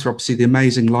Gibraltar, obviously the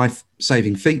amazing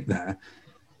life-saving feat there,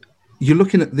 you're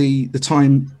looking at the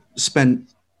time spent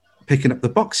picking up the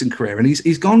boxing career, and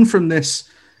he's gone from this,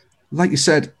 like you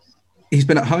said, he's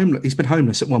been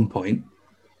homeless at one point.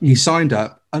 He signed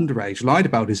up underage, lied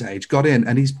about his age, got in,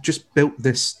 and he's just built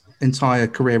this entire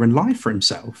career and life for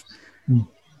himself.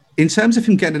 In terms of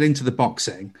him getting into the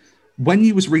boxing, when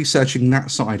you was researching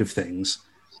that side of things,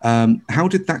 how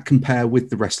did that compare with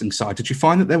the wrestling side? Did you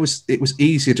find that it was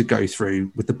easier to go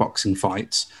through with the boxing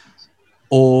fights,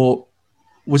 or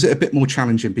was it a bit more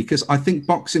challenging? Because I think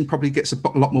boxing probably gets a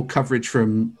lot more coverage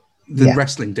than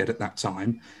wrestling did at that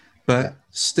time, but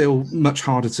still much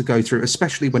harder to go through,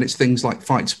 especially when it's things like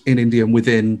fights in India and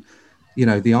within,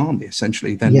 the army,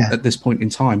 essentially, then at this point in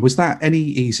time. Was that any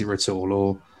easier at all?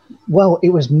 Or well, it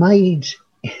was made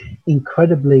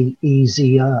incredibly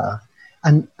easier.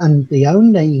 And the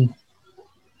only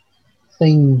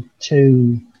thing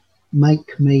to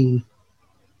make me,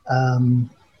 to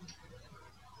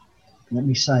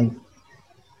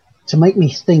make me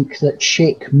think that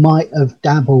Chick might have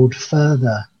dabbled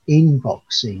further in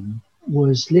boxing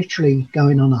was literally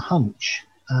going on a hunch,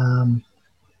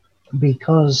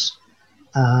 because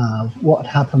what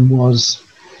happened was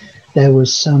there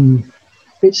was some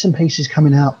bits and pieces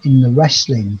coming out in the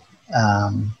wrestling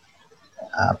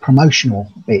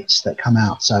promotional bits that come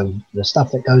out. So the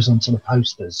stuff that goes onto the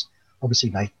posters, obviously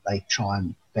they try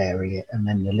and vary it, and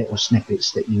then the little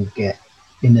snippets that you get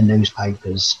in the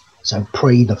newspapers, so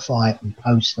pre the fight and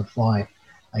post the fight,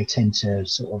 they tend to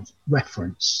sort of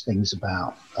reference things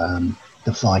about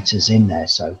the fighters in there.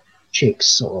 So Chick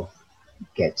sort of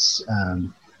gets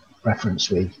reference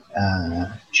with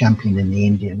champion in the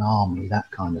Indian Army, that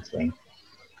kind of thing.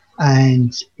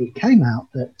 And it came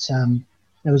out that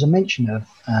there was a mention of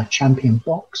champion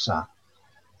boxer.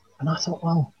 And I thought,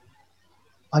 well,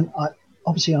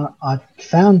 I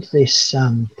found this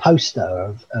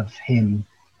poster of him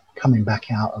coming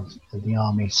back out of the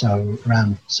army, so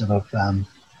around sort of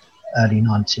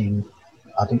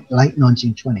late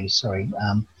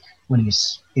 1920s, when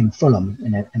he's in Fulham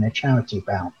in a charity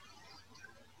bout.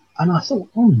 And I thought,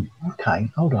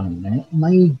 okay, hold on a minute,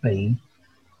 maybe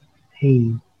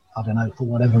he, I don't know, for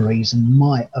whatever reason,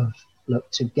 might have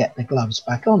looked to get the gloves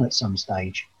back on at some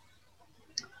stage.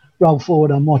 Roll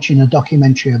forward, I'm watching a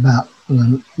documentary about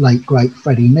the late, great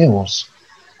Freddie Mills,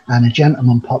 and a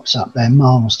gentleman pops up there,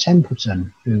 Miles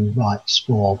Templeton, who writes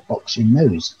for Boxing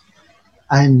News,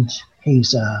 and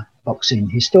he's a boxing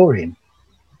historian.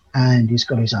 and he's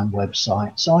got his own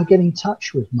website. So I get in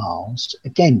touch with Miles,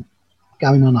 again,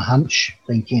 going on a hunch,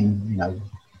 thinking,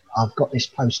 I've got this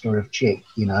poster of Chick,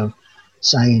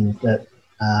 saying that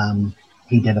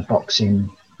he did a boxing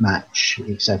match,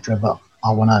 etc. But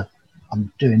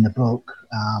I'm doing the book.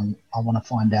 I want to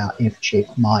find out if Chick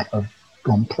might have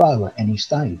gone pro at any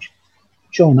stage.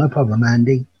 Sure, no problem,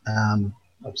 Andy.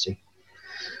 Obviously,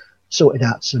 sorted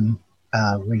out some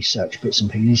research bits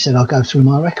and pieces. He said, I'll go through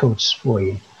my records for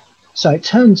you. So it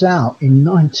turns out in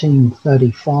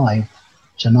 1935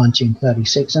 to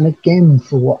 1936, and again,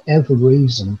 for whatever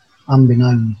reason,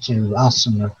 unbeknown to us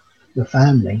and the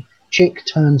family, Chick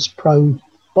turns pro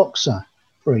boxer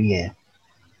for a year.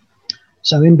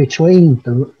 So in between,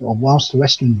 whilst the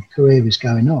wrestling career is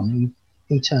going on,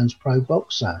 he turns pro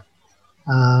boxer.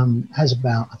 Has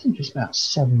I think it's about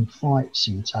 7 fights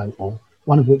in total,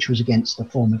 one of which was against the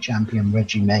former champion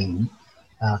Reggie Mean.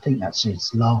 I think that's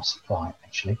his last fight,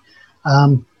 actually.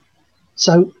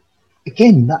 So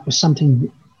again, that was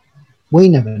something we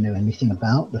never knew anything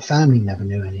about, the family never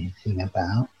knew anything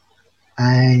about.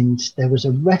 And there was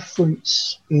a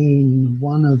reference in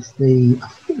I think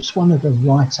it was one of the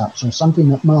write-ups or something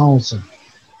that Miles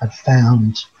had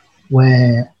found,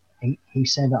 where he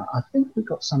said, I think we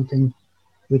got something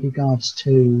with regards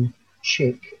to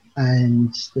Chick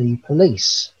and the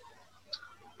police.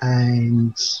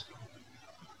 And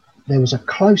there's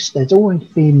always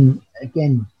been,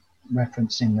 again,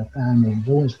 referencing the family, there's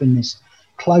always been this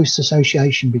close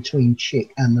association between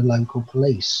Chick and the local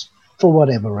police for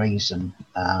whatever reason.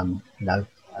 Maybe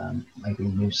he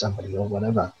knew somebody or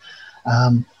whatever.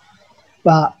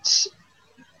 But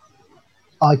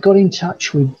I got in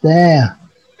touch with their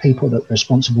people that were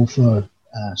responsible for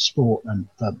sport and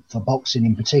for boxing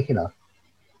in particular.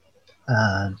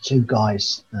 2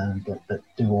 guys that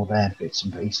do all their bits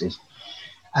and pieces.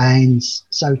 And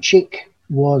so Chick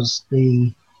was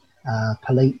the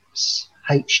police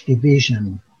H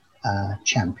Division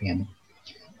champion.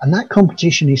 And that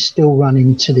competition is still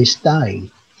running to this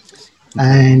day.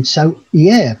 And so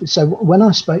when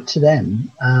I spoke to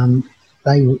them,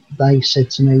 they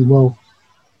said to me, well,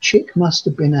 Chick must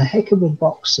have been a heck of a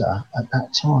boxer at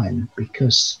that time,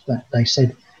 because they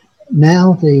said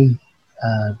now the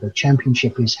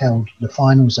championship is held, the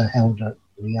finals are held at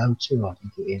the O2, I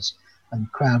think it is,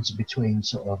 and crowds are between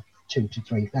sort of 2,000 to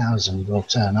 3,000 will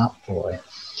turn up for it.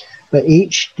 But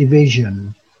each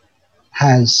division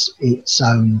has its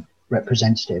own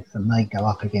representative, and they go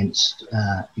up against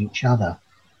each other.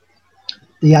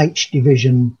 The H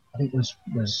division, I think,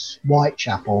 was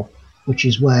Whitechapel, which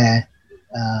is where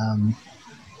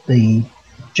the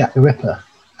Jack the Ripper,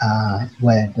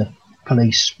 where the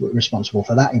police were responsible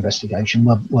for that investigation,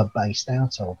 were based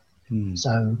out of.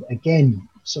 So again,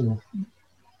 sort of,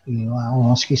 I'll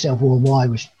ask yourself, well, why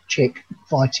was Chick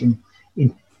fighting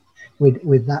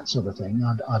with that sort of thing?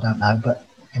 I don't know, but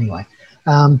anyway.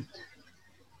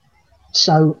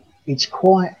 So it's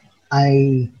quite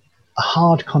a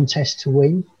hard contest to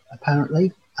win,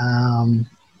 apparently.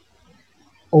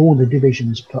 All the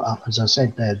divisions put up, as I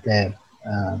said, their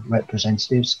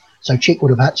representatives. So Chick would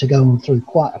have had to go through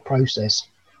quite a process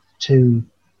to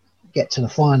get to the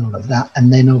final of that,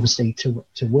 and then obviously to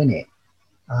win it,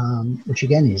 which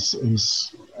again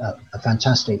is a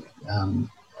fantastic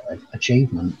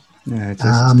achievement. Yeah, it's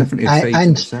definitely a feat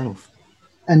in itself.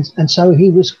 And so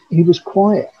he was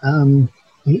quite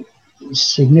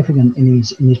significant in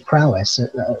his prowess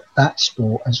at that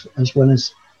sport as well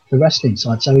as the wrestling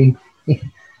side. So he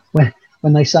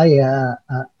when they say a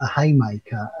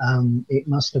haymaker, it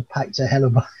must have packed a hell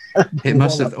of a. It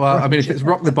must have. Well, I mean, if it's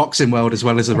rocked the boxing world as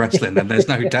well as the wrestling, then there's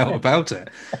no doubt about it.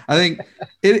 I think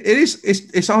it is.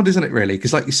 It's odd, isn't it? Really,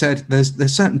 because like you said,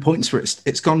 there's certain points where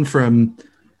it's gone from,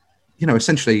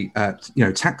 essentially,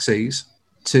 taxis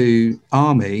to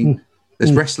army.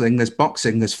 There's wrestling, there's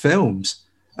boxing, there's films.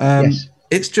 Yes.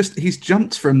 It's just he's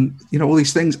jumped from all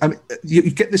these things. I mean, you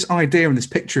get this idea and this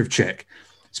picture of Chick,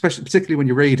 particularly when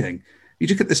you're reading. You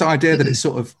just get this idea that it's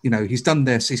sort of he's done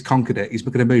this, he's conquered it, he's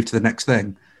going to move to the next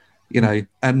thing,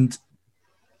 and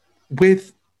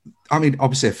with, I mean,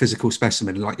 obviously a physical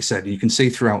specimen, like you said, you can see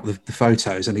throughout the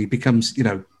photos, and he becomes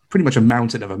pretty much a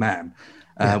mountain of a man,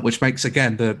 which makes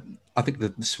again the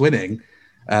swinning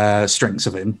strengths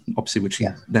of him, obviously, which he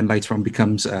then later on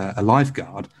becomes a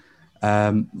lifeguard,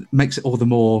 makes it all the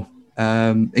more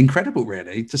incredible,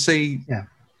 really, to see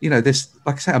this,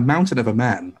 like I say, a mountain of a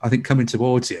man, I think, coming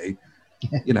towards you.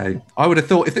 I would have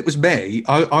thought if it was me,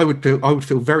 I would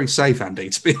feel very safe, Andy,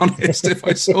 to be honest, if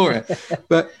I saw it.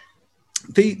 But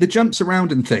the jumps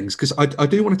around and things, because I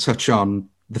do want to touch on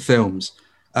the films,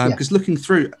 because looking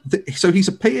through, so he's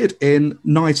appeared in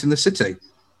Night in the City.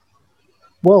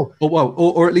 Well,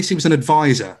 or at least he was an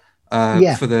advisor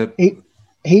for the.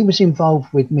 He was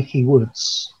involved with Mickey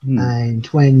Woods, and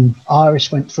when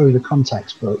Iris went through the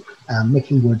contacts book,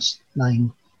 Mickey Woods'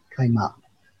 name came up,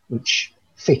 which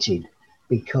fitted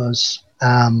because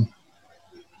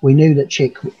we knew that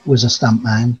Chick was a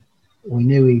stuntman. We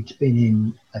knew he'd been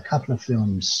in a couple of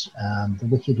films. The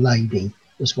Wicked Lady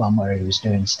was one where he was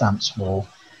doing stunts for.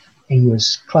 He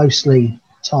was closely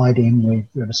tied in with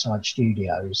Riverside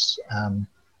Studios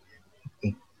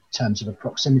in terms of the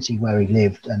proximity where he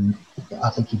lived, and I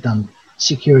think he'd done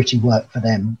security work for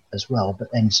them as well,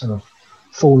 but then sort of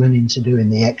fallen into doing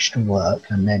the extra work,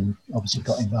 and then obviously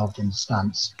got involved in the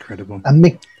stunts. Incredible. And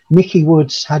Mickey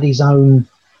Woods had his own,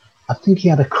 I think he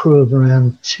had a crew of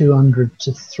around 200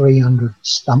 to 300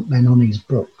 stuntmen on his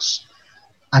books.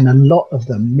 And a lot of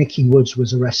them, Mickey Woods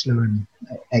was a wrestler and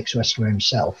ex-wrestler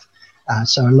himself.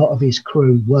 So a lot of his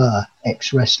crew were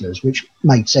ex-wrestlers, which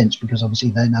made sense because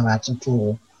obviously they know how to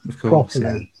fall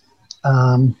properly.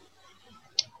 Yeah.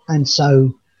 And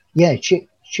so, yeah, Chick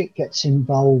gets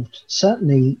involved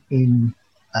certainly in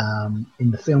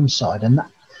the film side. And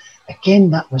that, again,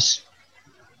 that was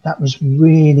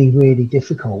really, really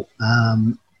difficult.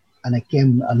 And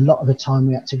again, a lot of the time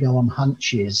we had to go on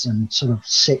hunches and sort of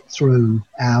sit through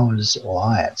hours, or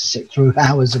I had to sit through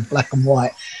hours of black and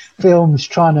white films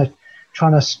trying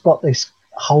to spot this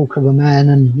hulk of a man,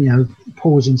 and, you know,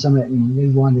 pausing some of it and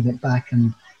rewinding it back.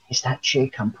 And is that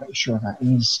Chick? I'm pretty sure that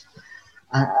is.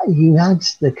 You had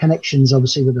the connections,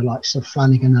 obviously, with the likes of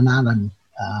Flanagan and Allen,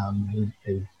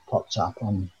 who popped up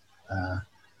on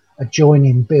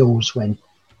adjoining bills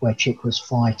where Chick was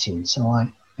fighting. So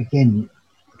I, again,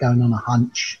 going on a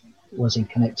hunch, was he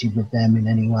connected with them in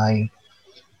any way?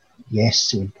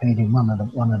 Yes, he appeared in one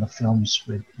of the films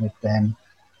with them.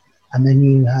 And then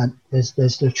you had there's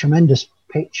the tremendous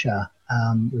picture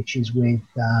which is with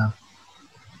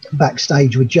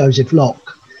backstage with Joseph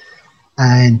Locke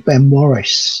and Ben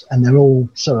Morris, and they're all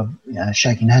sort of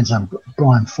shaking hands on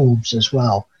Brian Forbes as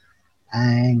well.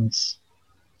 And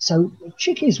so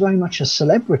Chick is very much a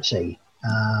celebrity.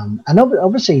 And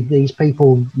obviously these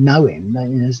people know him.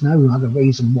 There's no other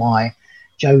reason why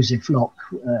Joseph Locke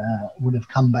would have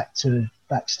come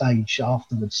backstage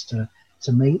afterwards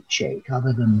to meet Chick,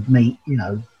 other than meet,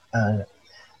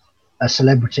 a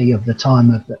celebrity of the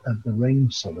time of the ring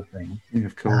sort of thing. Yeah,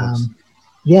 of course.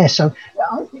 So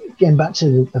getting back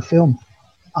to the film,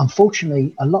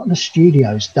 unfortunately, a lot of the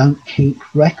studios don't keep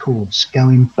records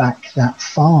going back that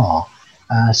far.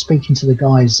 Speaking to the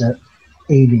guys at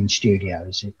Ealing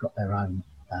Studios, who've got their own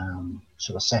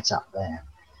sort of setup there,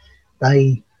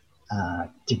 they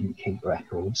didn't keep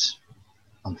records,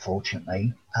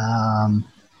 unfortunately.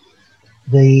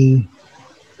 The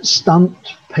stunt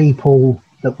people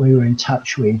that we were in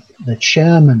touch with, the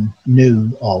chairman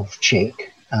knew of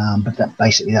Chick, but that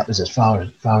was as far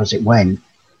as it went.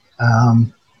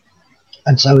 And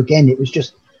so again, it was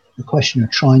just a question of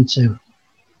trying to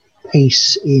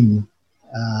piece in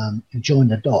and join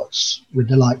the dots with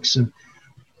the likes of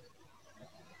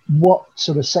what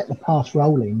sort of set the path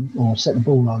rolling, or set the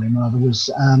ball rolling rather, was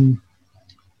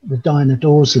the Diana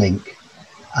Dawes link,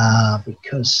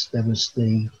 because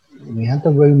we had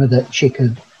the rumour that Chick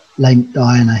had lent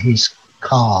Diana his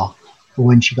car for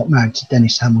when she got married to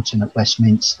Dennis Hamilton at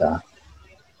Westminster.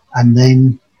 And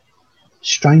then,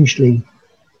 strangely,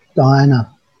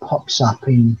 Diana pops up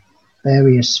in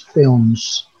various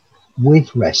films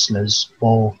with wrestlers,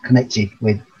 or connected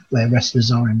with where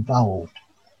wrestlers are involved.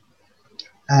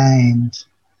 And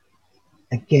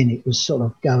again, it was sort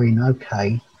of going,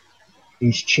 okay,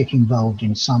 is Chick involved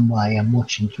in some way, and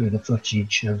watching through the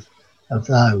footage of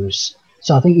those.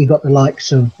 So I think you got the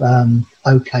likes of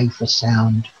OK for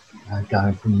Sound,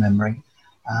 going from memory,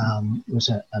 was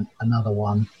another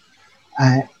one.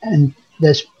 And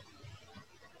there's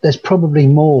probably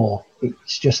more.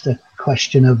 It's just a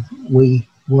question of we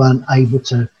weren't able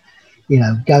to,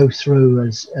 go through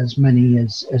as many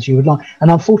as you would like.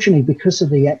 And unfortunately, because of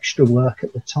the extra work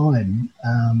at the time,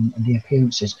 and the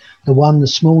appearances, the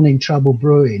Small in Trouble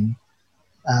Brewing,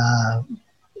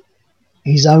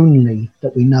 is only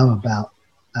that we know about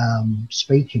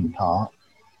speaking part.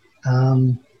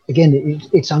 Again,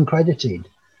 it's uncredited,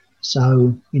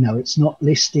 so it's not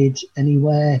listed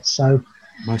anywhere. So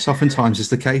most oftentimes is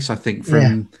the case, I think,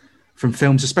 from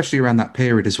films, especially around that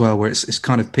period as well, where it's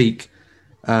kind of peak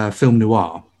film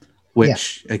noir,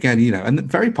 which again, and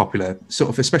very popular,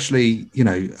 sort of, especially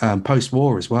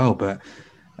post-war as well. But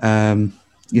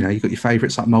you got your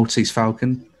favourites like Maltese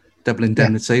Falcon, Double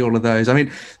Indemnity, all of those. I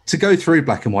mean, to go through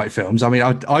black and white films, I mean,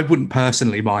 I wouldn't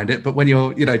personally mind it, but when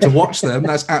you're, to watch them,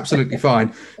 that's absolutely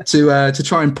fine. To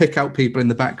try and pick out people in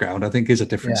the background, I think is a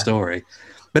different story.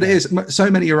 But it is,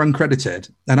 so many are uncredited,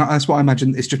 and that's why I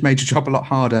imagine it's just made your job a lot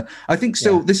harder. I think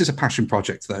still this is a passion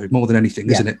project, though, more than anything,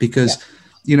 isn't it? Because,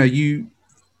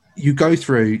 you go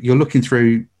through, you're looking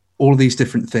through all of these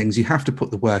different things. You have to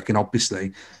put the work in,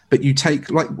 obviously, but you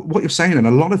take, like what you're saying, and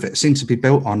a lot of it seems to be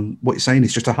built on what you're saying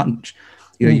is just a hunch.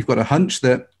 You've got a hunch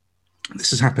that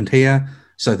this has happened here.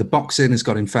 So the boxing has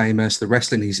got him famous. The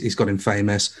wrestling, he's got him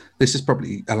famous. This has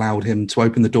probably allowed him to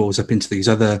open the doors up into these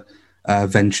other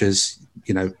ventures,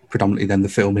 predominantly then the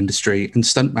film industry and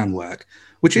stuntman work,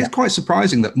 which is quite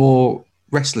surprising that more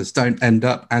wrestlers don't end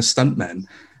up as stuntmen.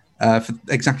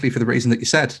 Exactly for the reason that you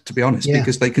said, to be honest,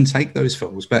 because they can take those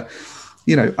films. But,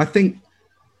 I think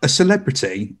a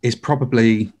celebrity is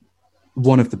probably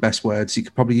one of the best words you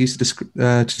could probably use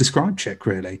to describe Chick,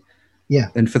 really. Yeah.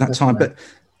 And for that time, but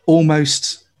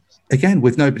almost, again,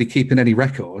 with nobody keeping any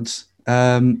records,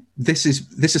 this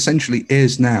essentially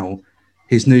is now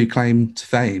his new claim to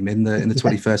fame in the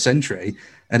 21st century,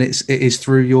 and it is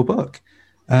through your book.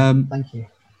 Thank you.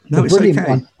 No, it's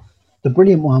okay. The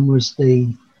brilliant one was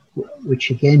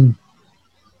which again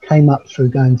came up through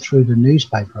going through the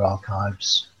newspaper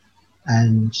archives,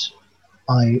 and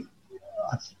I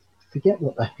forget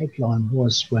what the headline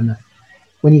was when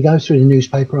you go through the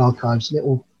newspaper archives,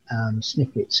 little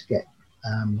snippets get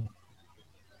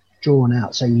drawn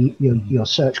out. So your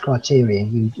search criteria,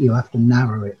 you have to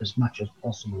narrow it as much as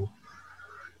possible.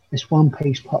 This one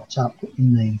piece popped up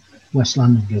in the West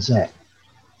London Gazette,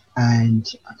 and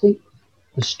I think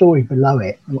the story below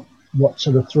it, what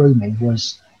sort of threw me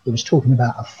was it was talking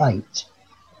about a fate,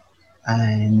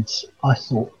 and I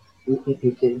thought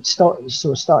it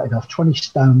started off 20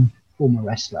 stone former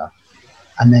wrestler,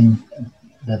 and then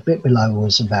the bit below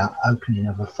was about opening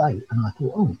of a fate, and I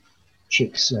thought, oh,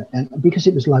 Chick's, and because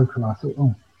it was local, I thought,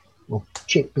 oh, well,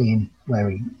 Chick being where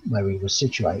he was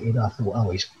situated, I thought,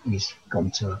 oh, he's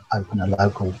gone to open a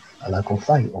local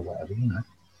fate or whatever,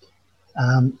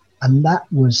 and that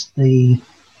was the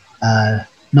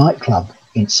nightclub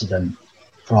incident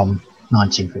from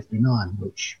 1959,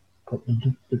 which put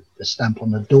the stamp on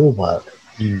the door work.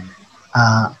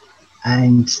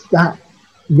 And that,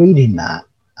 reading that,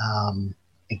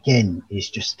 again, is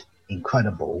just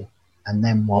incredible. And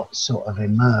then what sort of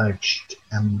emerged,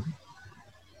 and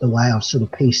the way I've sort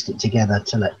of pieced it together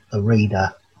to let the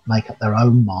reader make up their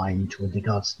own mind with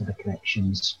regards to the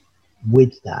connections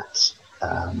with that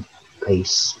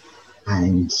piece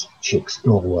and Chick's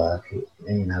door work,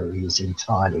 is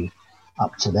entirely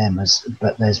up to them.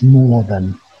 But there's more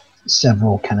than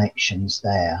several connections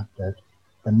there. The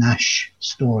Nash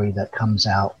story that comes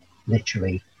out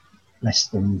literally less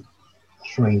than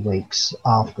 3 weeks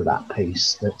after that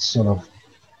piece, that's sort of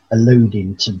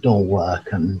alluding to door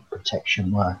work and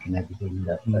protection work and everything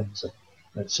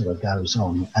that sort of goes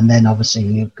on. And then obviously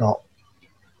you've got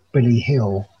Billy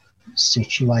Hill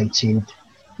situated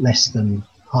less than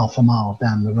half a mile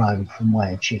down the road from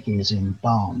where Chick is in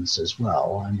Barnes as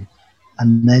well,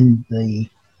 and then the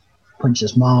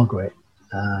Princess Margaret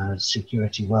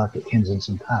security work at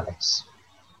Kensington Palace.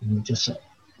 And you just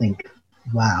think,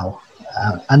 wow,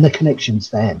 and the connections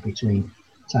there between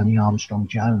Tony Armstrong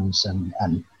Jones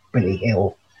and Billy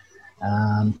Hill.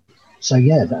 So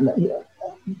yeah,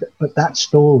 but that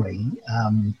story,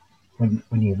 when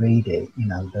you read it,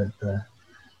 the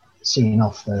seeing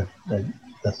off the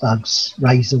thugs,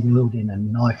 razor wielding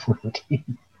and knife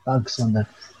wielding thugs on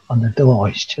the door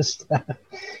is just.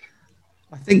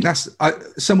 I think that's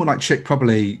someone like Chick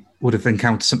probably would have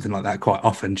encountered something like that quite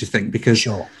often. Do you think? Because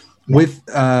with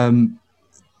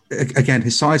again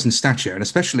his size and stature, and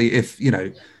especially if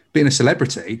being a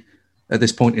celebrity at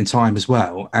this point in time as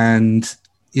well, and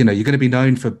you're going to be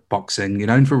known for boxing, you're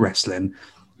known for wrestling,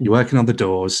 you're working on the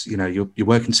doors, you're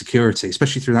working security,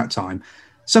 especially through that time.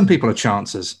 Some people are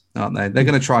chancers, aren't they? They're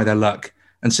going to try their luck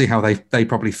and see how they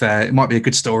probably fare. It might be a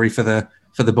good story for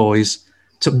the boys.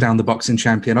 Took down the boxing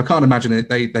champion. I can't imagine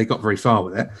they got very far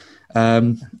with it.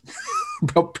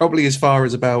 Probably as far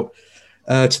as about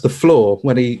to the floor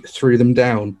when he threw them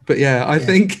down. But yeah, I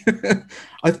think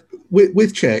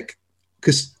with Chick,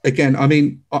 because again, I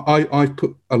mean, I've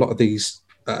put a lot of these,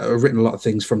 I've written a lot of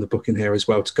things from the book in here as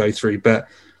well to go through. But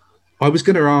I was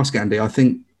going to ask Andy, I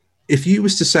think, if you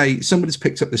was to say somebody's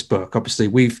picked up this book, obviously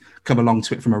we've come along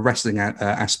to it from a wrestling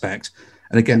aspect,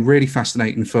 and again, really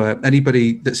fascinating for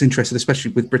anybody that's interested,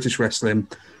 especially with British wrestling.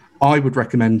 I would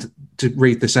recommend to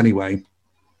read this anyway,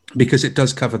 because it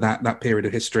does cover that period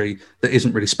of history that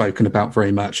isn't really spoken about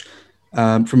very much.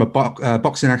 From a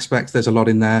boxing aspect, there's a lot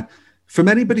in there. From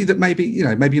anybody that maybe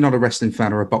you're not a wrestling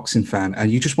fan or a boxing fan,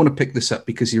 and you just want to pick this up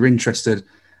because you're interested,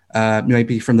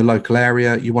 maybe from the local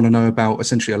area, you want to know about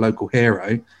essentially a local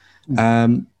hero.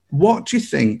 What do you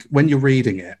think when you're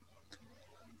reading it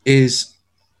is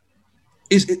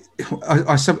it?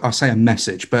 I say a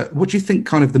message, but what do you think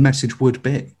kind of the message would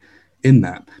be in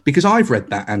that? Because I've read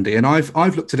that, Andy, and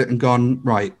I've looked at it and gone,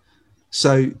 right,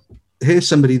 so here's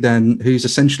somebody then who's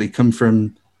essentially come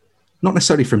from, not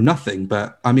necessarily from nothing,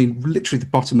 but I mean, literally the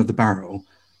bottom of the barrel,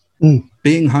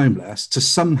 being homeless, to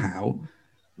somehow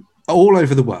all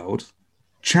over the world,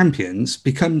 champions,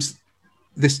 becomes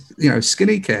this,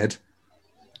 skinny kid,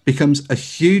 becomes a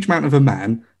huge amount of a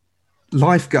man,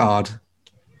 lifeguard,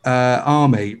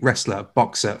 army, wrestler,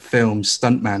 boxer, film,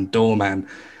 stuntman, doorman,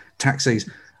 taxis.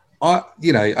 I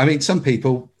mean, some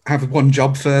people have one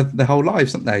job for their whole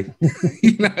lives, don't they?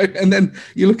 And then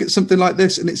you look at something like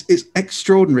this and it's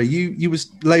extraordinary. You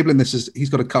was labeling this as he's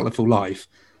got a colourful life.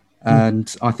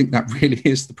 And I think that really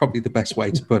is probably the best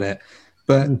way to put it.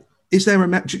 But is there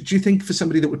do you think for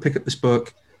somebody that would pick up this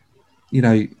book,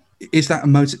 is it a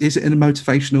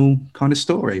motivational kind of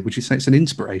story? Would you say it's an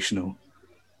inspirational?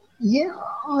 Yeah,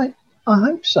 I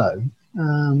hope so.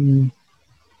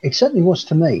 It certainly was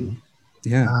to me.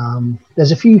 Yeah.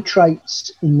 There's a few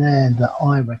traits in there that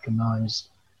I recognise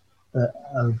that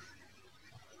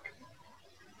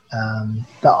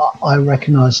I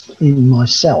recognised in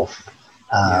myself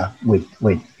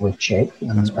with Chick,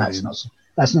 and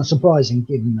that's not surprising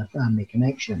given the family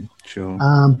connection. Sure.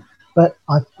 But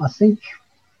I think,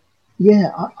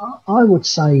 I would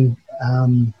say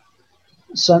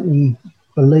certainly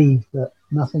believe that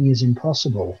nothing is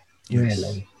impossible,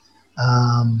 really,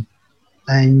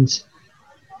 and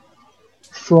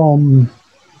from,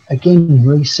 again,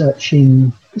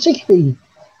 researching particularly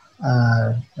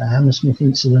the Hammersmith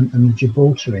incident and the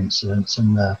Gibraltar incidents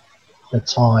and the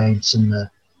tides and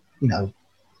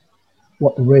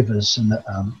what the rivers and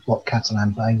what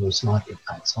Catalan Bay was like at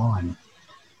that time.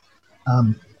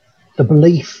 The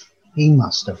belief he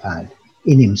must have had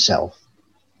in himself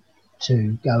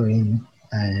to go in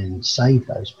and save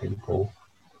those people,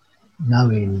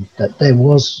 knowing that there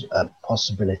was a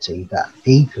possibility that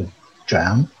he could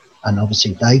drown, and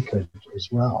obviously they could as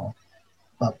well,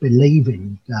 but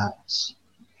believing that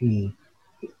it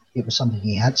was something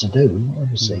he had to do,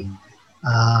 obviously,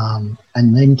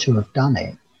 and then to have done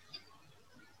it.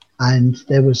 And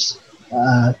there was,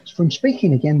 from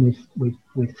speaking again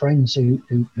with friends who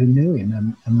knew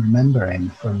him and remember him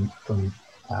from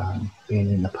being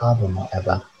in the pub and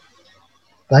whatever,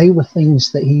 they were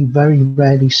things that he very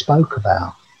rarely spoke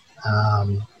about.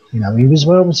 He was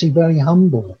obviously very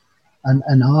humble.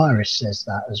 And Iris says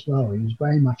that as well. He was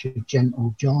very much a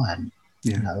gentle giant.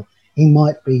 Yeah. He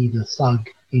might be the thug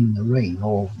in the ring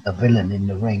or the villain in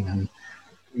the ring, and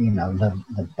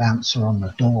the bouncer on the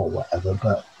door, or whatever.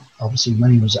 But obviously,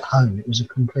 when he was at home, it was a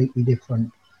completely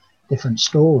different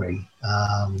story.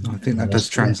 I think that does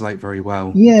translate very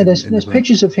well. Yeah, there's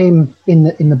pictures of him in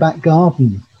the back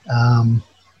garden.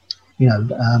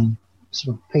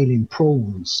 Sort of peeling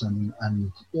prawns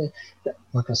and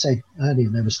like I said earlier,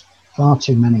 there was far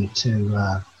too many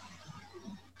to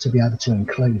be able to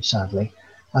include, sadly.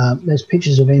 There's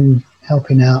pictures of him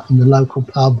helping out in the local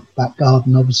pub back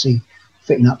garden, obviously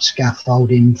fitting up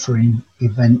scaffolding for an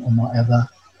event or whatever.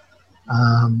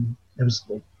 There's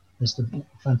the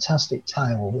fantastic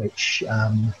tale which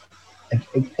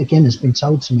again has been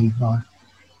told to me by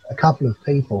a couple of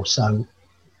people, so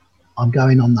I'm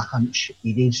going on the hunch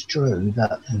it is true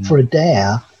that for a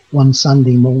dare one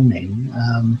Sunday morning,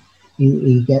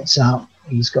 he gets out,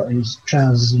 he's got his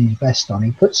trousers and his vest on,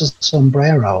 he puts a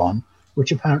sombrero on,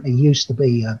 which apparently used to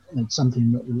be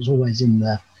something that was always in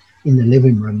the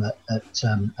living room at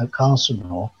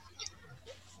Castlemore,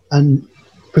 and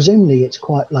presumably it's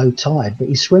quite low tide, but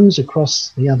he swims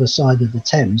across the other side of the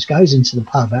Thames, goes into the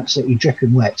pub absolutely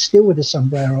dripping wet, still with a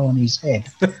sombrero on his head,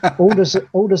 orders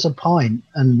a pint,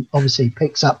 and obviously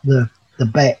picks up the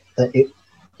bet that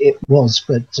it was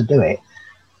to do it,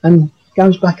 and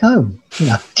goes back home.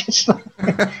 Just like,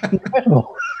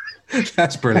 incredible.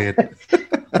 That's brilliant.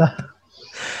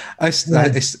 I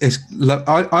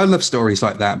love stories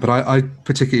like that, but I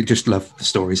particularly just love the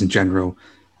stories in general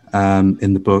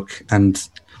in the book. And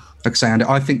like I say, and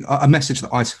I think a message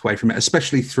that I took away from it,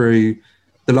 especially through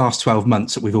the last 12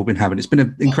 months that we've all been having, it's been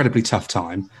an incredibly tough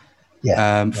time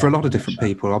for a lot of different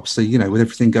people, obviously, with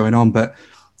everything going on. But,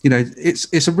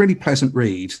 it's a really pleasant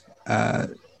read.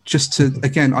 Just to,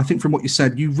 again, I think from what you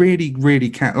said, you really, really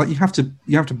can. Like you have to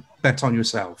bet on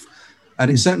yourself. And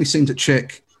it certainly seemed that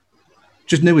Chick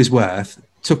just knew his worth.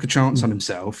 took a chance on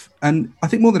himself, and I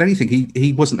think more than anything,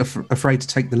 he wasn't afraid to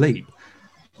take the leap.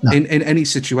 No. In any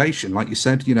situation, like you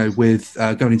said, with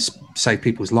going to save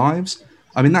people's lives.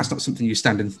 I mean, that's not something you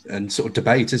stand and sort of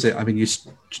debate, is it? I mean, you're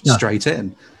straight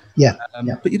in. Yeah.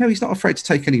 But he's not afraid to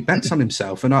take any bets on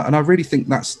himself, and I really think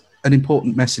that's an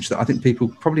important message that I think people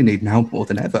probably need now more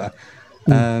than ever.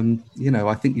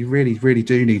 I think you really, really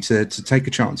do need to take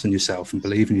a chance on yourself and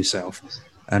believe in yourself.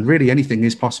 And really, anything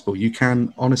is possible. You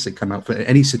can honestly come out for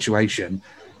any situation,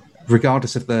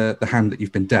 regardless of the hand that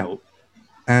you've been dealt,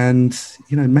 and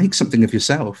make something of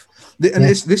yourself. And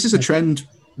this is a trend,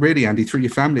 really, Andy, through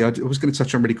your family. I was going to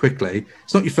touch on really quickly.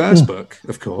 It's not your first book,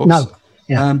 of course. No.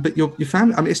 Yeah. But your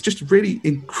family. I mean, it's just a really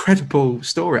incredible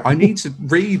story. I need to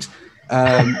read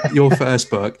your first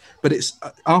book, but it's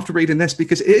after reading this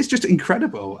because it is just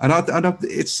incredible. And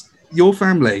it's your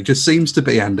family just seems to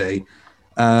be, Andy.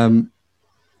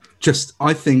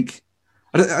 I think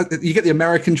you get the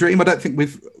American dream. I don't think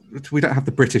we don't have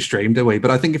the British dream, do we?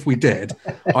 But I think if we did,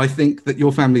 I think that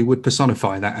your family would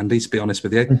personify that, Andy, to be honest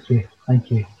with you. Thank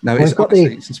you. No, it's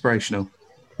inspirational.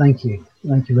 Thank you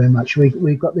very much.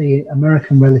 We've got the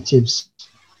American relatives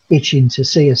itching to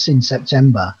see us in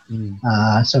September.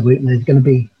 So they're going to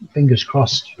be, fingers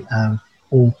crossed,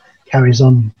 all carries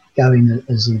on going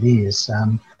as it is.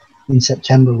 In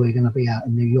September, we're going to be out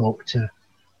in New York to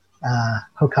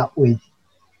hook up with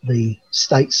the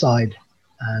stateside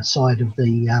side of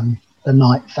the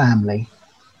Knight family,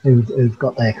 who've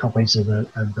got their copies of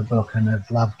the book and have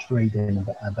loved reading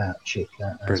about Chick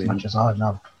as much as I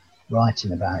love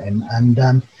writing about him.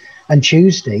 And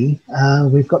Tuesday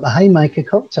we've got the Haymaker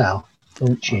Cocktail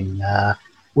launching,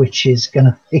 which is going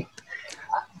to be.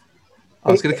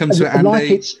 I was going to come to it,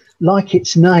 Andy. Like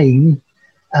its name.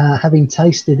 Having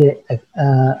tasted it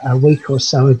a week or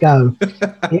so ago,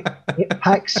 it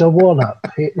packs a wallop.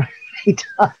 It really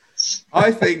does.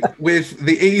 I think with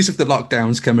the ease of the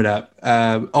lockdowns coming up,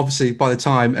 obviously by the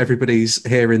time everybody's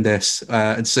hearing this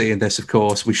and seeing this, of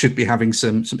course, we should be having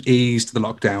some ease to the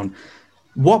lockdown.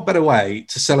 What better way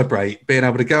to celebrate being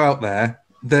able to go out there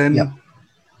than,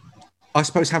 I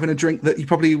suppose, having a drink that you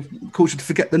probably caused you to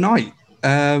forget the night.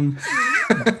 No,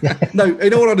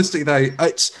 in all honesty, though,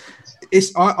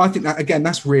 I think that, again,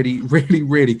 that's really, really,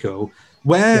 really cool.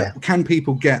 Where can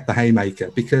people get the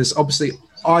Haymaker? Because obviously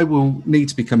I will need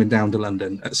to be coming down to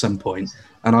London at some point,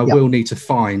 and I will need to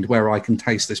find where I can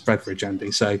taste this beverage,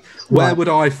 Andy. So where would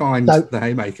I find the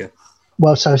Haymaker?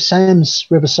 Well, so Sam's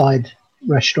Riverside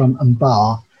Restaurant and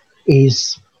Bar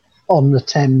is on the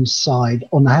Thames side,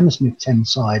 on the Hammersmith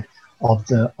Thames side of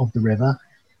the river.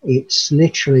 It's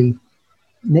literally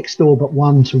next door but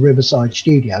one to Riverside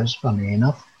Studios, funnily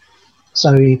enough.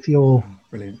 So if you're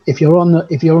on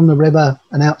the river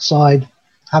and outside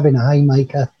having a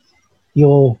Haymaker,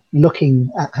 you're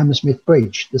looking at Hammersmith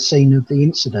Bridge, the scene of the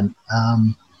incident,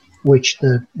 which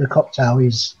the cocktail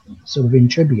is sort of in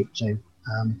tribute to.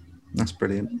 That's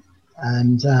brilliant.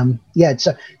 And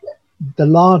so the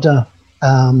larder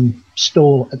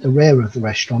store at the rear of the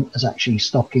restaurant is actually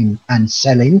stocking and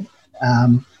selling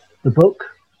the book.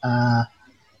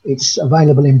 It's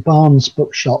available in Barnes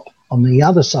Bookshop on the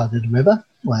other side of the river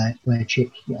where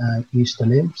Chick used to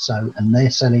live. So, and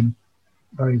they're selling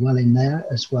very well in there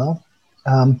as well.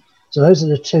 So those are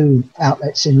the two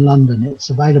outlets in London. It's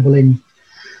available in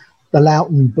the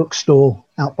Loughton bookstore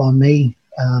out by me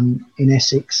in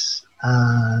Essex,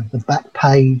 the Back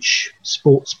Page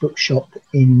Sports Bookshop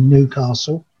in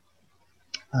Newcastle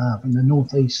from the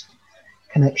Northeast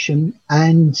Connection,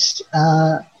 and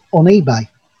on eBay.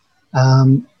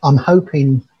 I'm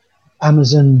hoping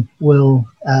Amazon will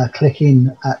click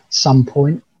in at some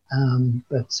point.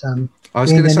 But I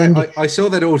was going to say, I saw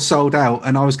that all sold out,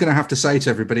 and I was going to have to say to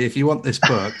everybody, if you want this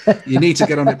book, you need to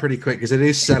get on it pretty quick because it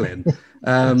is selling.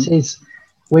 It is.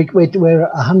 We're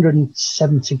at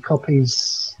 170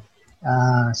 copies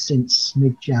since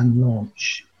mid-Jan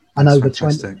launch, and over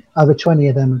 20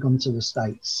 of them have gone to the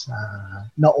States.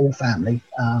 Not all family,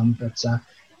 but so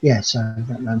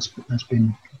that's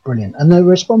been brilliant. And the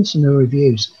response and the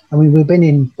reviews. I mean, we've been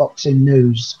in Boxing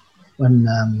News when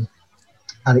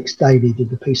Alex Daly did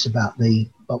the piece about the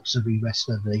boxery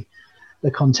wrestler,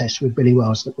 the contest with Billy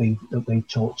Wells that we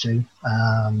talked to.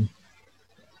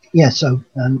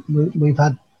 We've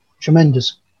had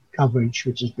tremendous coverage,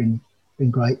 which has been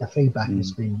great. The feedback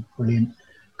has been brilliant.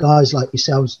 Guys like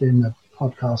yourselves doing the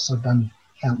podcasts, I've done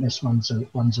countless ones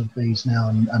of these now,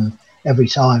 and every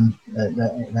time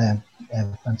they're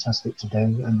fantastic to do.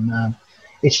 And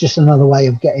it's just another way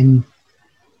of getting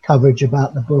coverage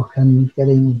about the book and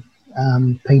getting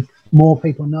more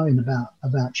people knowing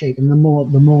about Cheek, and the more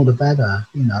the better,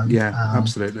 you know. Yeah,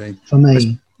 absolutely. For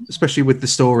me, especially with the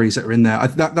stories that are in there.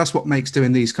 That's what makes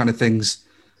doing these kind of things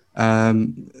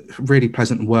really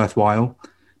pleasant and worthwhile,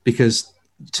 because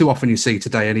too often you see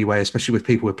today anyway, especially with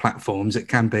people with platforms, it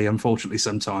can be, unfortunately,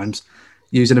 sometimes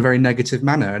used in a very negative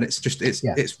manner. And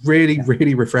it's really,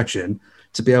 really refreshing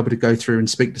to be able to go through and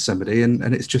speak to somebody, and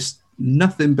it's just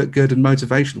nothing but good and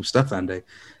motivational stuff, Andy.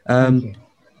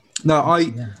 Now,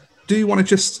 I do want to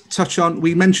just touch on,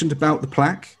 we mentioned about the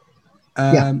plaque,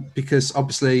 because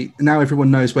obviously now everyone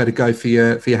knows where to go for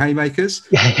your haymakers.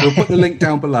 We'll put the link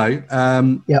down below.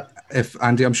 If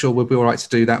Andy, I'm sure we'll be all right to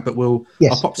do that, but I'll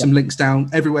pop some links down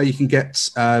everywhere you can get,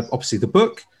 obviously, the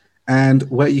book, and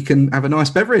where you can have a nice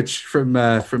beverage from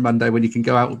Monday, when you can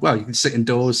go out. Well, you can sit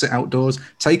indoors, sit outdoors,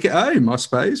 take it home, I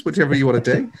suppose, whichever you want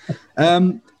to do.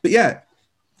 But yeah,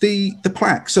 the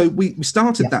plaque. So we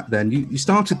started that then. You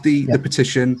started the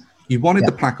petition. You wanted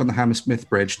the plaque on the Hammersmith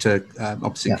Bridge to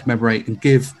obviously commemorate and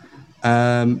give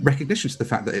recognition to the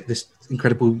fact that this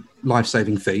incredible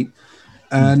life-saving feat.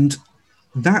 And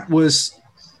that was,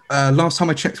 last time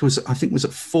I checked, was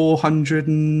at 400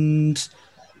 and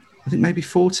I think maybe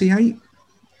 48.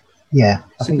 Yeah,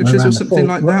 I think signatures or something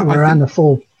like that. We're around the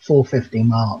 450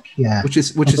 mark. Yeah, which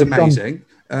is amazing.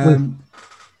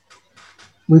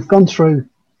 We've gone through.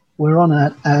 We're on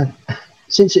a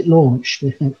since it launched.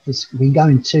 It's been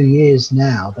going 2 years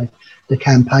now. The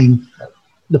campaign,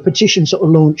 the petition sort of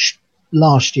launched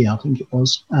last year, I think it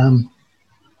was.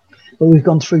 But we've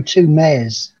gone through 2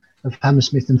 mayors of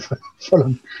Hammersmith and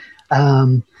Fulham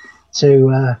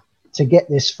to get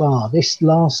this far. This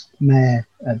last mayor,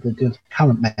 the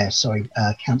current mayor,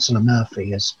 Councillor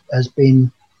Murphy, has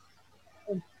been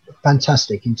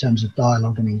fantastic in terms of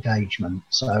dialogue and engagement.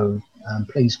 So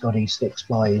please God, he sticks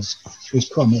by his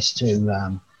promise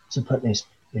to put this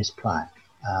plaque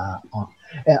on.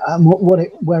 And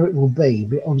where it will be,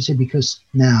 obviously, because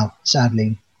now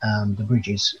sadly the bridge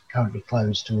is currently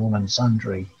closed to all and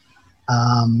sundry.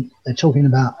 They're talking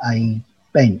about a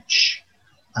bench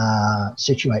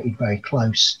situated very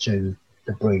close to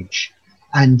the bridge,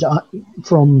 and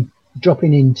from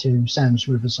dropping into Sam's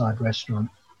Riverside restaurant,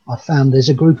 I found there's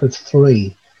a group of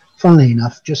 3, funnily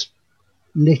enough, just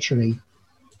literally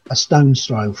a stone's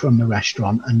throw from the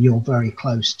restaurant, and you're very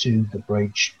close to the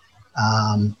bridge,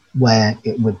 where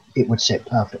it would sit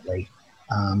perfectly.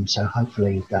 So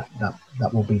hopefully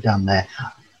that will be done there.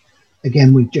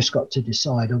 Again, we've just got to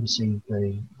decide, obviously,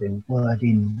 the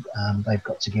wording. They've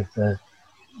got to give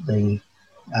the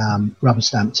rubber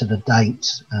stamp to the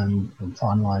date and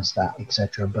finalise that,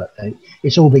 etc. But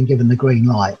it's all been given the green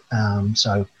light.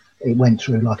 So it went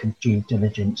through like a due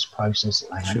diligence process that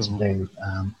they had to do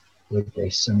with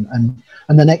this. And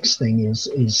the next thing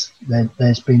is that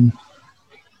there's been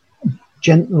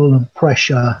gentle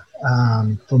pressure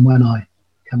from when I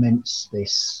commenced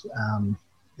this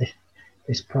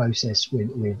process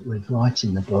with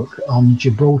writing the book on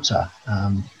Gibraltar,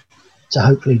 to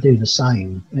hopefully do the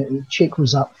same. Chick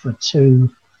was up for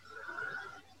 2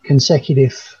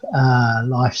 consecutive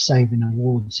life-saving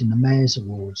awards in the Mayor's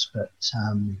Awards, but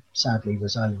sadly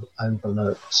was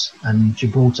overlooked. And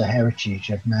Gibraltar Heritage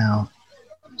have now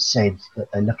said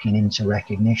that they're looking into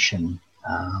recognition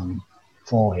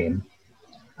for him.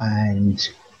 And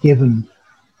given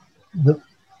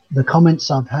the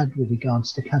comments I've had with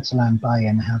regards to Catalan Bay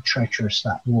and how treacherous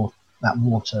that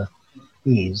water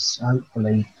is,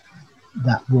 hopefully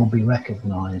that will be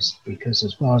recognised, because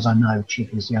as far as I know,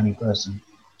 Chick is the only person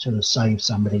to have saved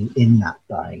somebody in that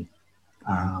bay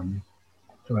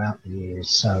throughout the years.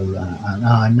 So and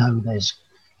I know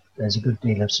there's a good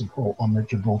deal of support on the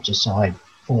Gibraltar side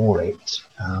for it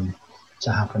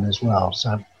to happen as well.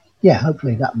 So yeah,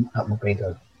 hopefully that will be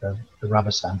the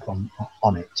rubber stamp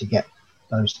on it to get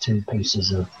those 2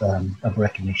 pieces of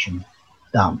recognition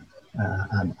done,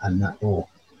 and that will.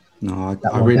 No,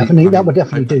 that would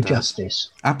definitely do justice.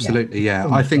 Absolutely, yeah.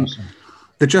 I think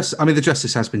the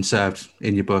justice has been served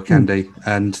in your book, Andy,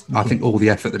 and I think all the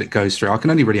effort that it goes through, I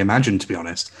can only really imagine, to be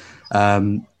honest.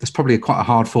 It's probably quite a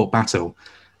hard-fought battle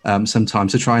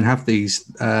sometimes to try and have these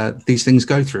things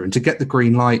go through, and to get the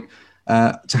green light,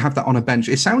 to have that on a bench.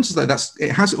 It sounds as though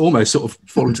it has almost sort of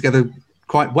fallen together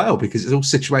quite well, because it's all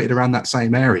situated around that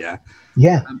same area.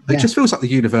 Yeah, it just feels like the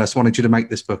universe wanted you to make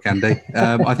this book, Andy.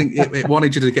 I think it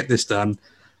wanted you to get this done,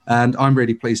 and I'm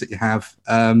really pleased that you have.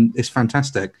 It's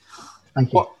fantastic.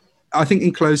 Thank you. I think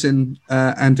in closing,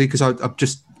 Andy, because I'm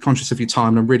just conscious of your time,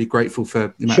 and I'm really grateful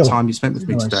for the amount of time you spent with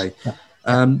me today.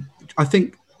 Yeah. I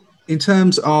think in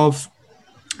terms of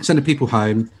sending people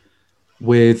home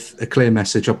with a clear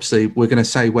message, obviously, we're going to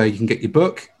say where you can get your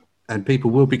book, and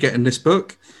people will be getting this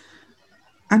book.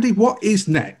 Andy, what is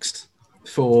next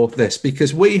for this,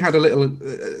 because we had a little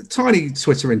tiny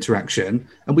Twitter interaction,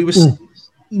 and we were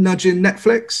nudging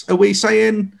Netflix. Are we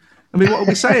saying? I mean, what are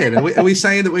we saying? Are we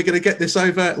saying that we're going to get this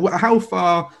over? How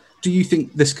far do you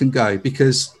think this can go?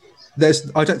 Because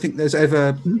I don't think there's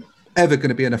ever going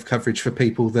to be enough coverage for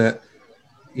people that,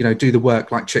 you know, do the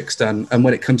work like Chick's done. And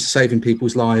when it comes to saving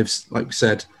people's lives, like we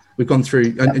said, we've gone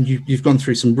through, and you've gone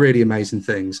through some really amazing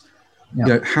things. You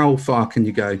know, how far can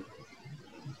you go?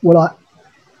 Well,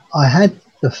 I had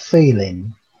the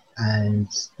feeling, and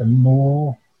the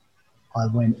more I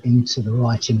went into the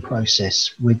writing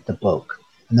process with the book,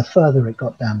 and the further it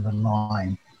got down the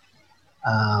line,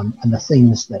 and the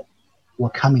things that were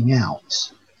coming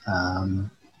out,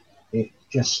 it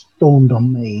just dawned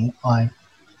on me. I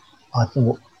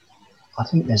thought, I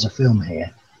think there's a film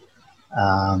here,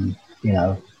 you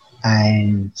know,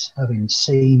 and having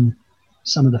seen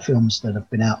some of the films that have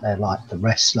been out there, like The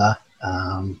Wrestler,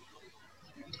 a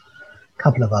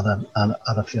couple of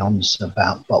other films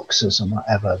about boxers and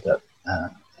whatever that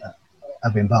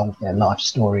have involved their life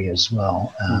story as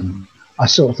well. I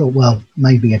sort of thought, well,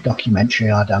 maybe a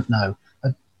documentary, I don't know.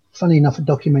 But funny enough, a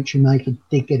documentary maker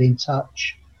did get in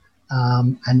touch,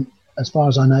 and as far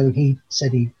as I know, he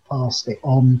said he passed it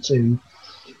on to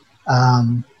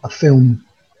a film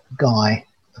guy,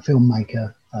 a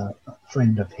filmmaker, a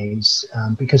friend of his,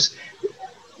 because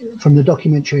from the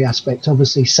documentary aspect,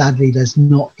 obviously, sadly, there's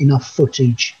not enough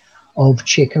footage of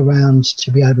Chick around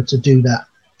to be able to do that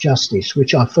justice,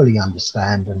 which I fully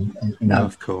understand, and you know,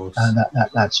 of course,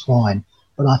 that's fine.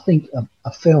 But I think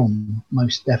a film,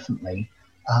 most definitely,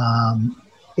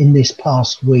 in this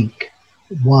past week,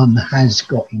 one has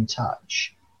got in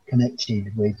touch,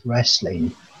 connected with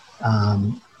wrestling.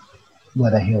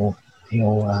 Whether he'll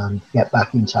get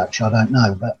back in touch, I don't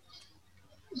know. But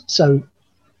so,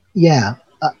 yeah,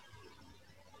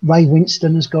 Ray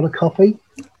Winston has got a copy.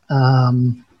 I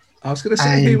was going to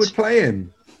say who would play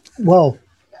him. Well,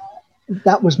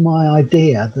 that was my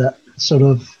idea, that sort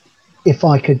of, if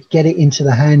I could get it into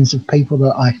the hands of people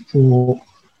that I thought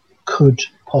could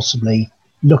possibly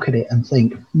look at it and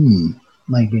think,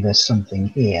 maybe there's something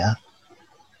here.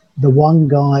 The one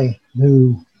guy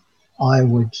who I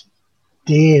would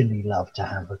dearly love to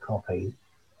have a copy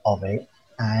of it,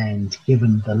 and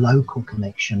given the local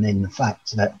connection in the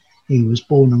fact that he was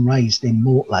born and raised in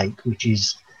Mortlake, which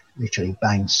is literally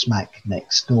bang smack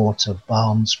next door to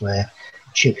Barnes where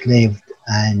Chick lived,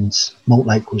 and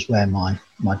Mortlake was where my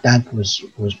dad was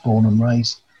born and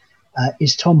raised,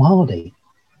 is Tom Hardy.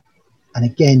 And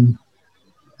again,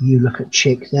 you look at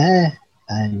Chick there,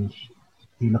 and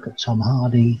you look at Tom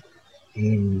Hardy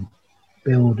in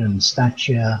build and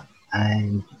stature,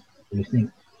 and you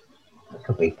think that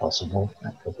could be possible.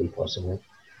 That could be possible.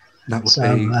 That would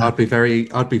be.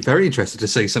 I'd be very interested to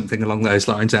see something along those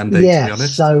lines, Andy. Yeah. To be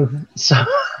honest. So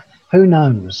who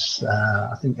knows?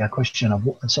 I think a question of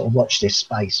sort of watch this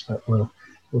space, but we'll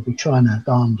be trying our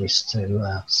darndest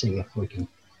to see if we can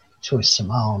twist some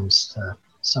arms to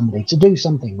somebody to do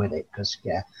something with it. Because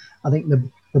I think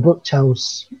the book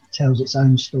tells its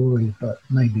own story, but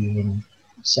maybe in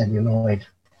celluloid,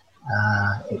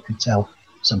 it could tell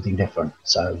something different.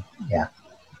 So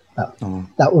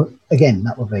that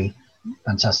would be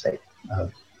fantastic.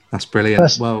 That's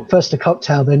brilliant. First a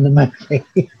cocktail, then the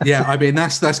movie. Yeah, I mean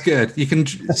that's good. You can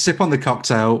sip on the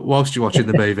cocktail whilst you're watching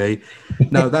the movie.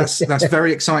 No, that's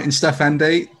very exciting stuff,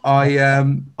 Andy.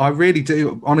 I really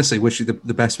do honestly wish you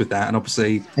the best with that, and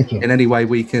obviously in any way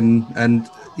we can, and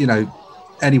you know,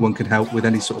 anyone can help with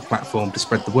any sort of platform to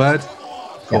spread the word.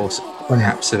 Of course,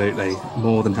 absolutely,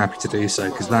 more than happy to do so,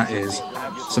 because that is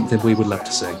something we would love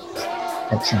to see.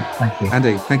 Excellent, thank you,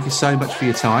 Andy. Thank you so much for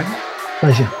your time.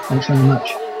 Pleasure. Thanks very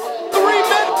much.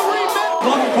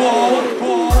 One ball.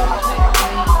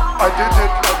 I did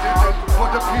it for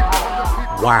the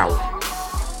people. Wow.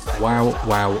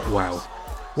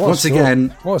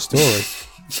 What a story.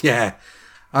 Yeah.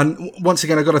 And once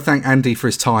again, I've got to thank Andy for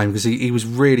his time, because he was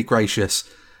really gracious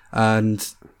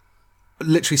and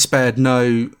literally spared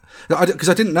no... Because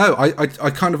I didn't know.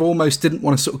 I kind of almost didn't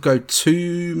want to sort of go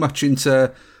too much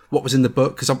into what was in the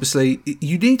book, because obviously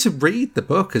you need to read the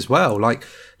book as well. Like,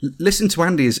 listen to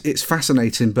Andy, it's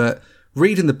fascinating, but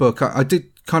reading the book, I did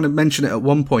kind of mention it at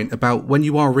one point about when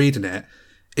you are reading it,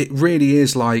 it really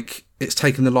is like it's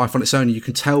taken the life on its own. You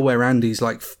can tell where Andy's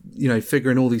like, you know,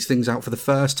 figuring all these things out for the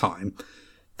first time.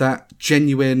 That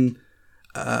genuine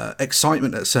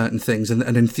excitement at certain things, and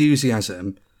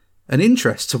enthusiasm and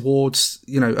interest towards,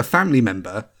 you know, a family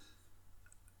member.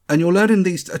 And you're learning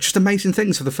these just amazing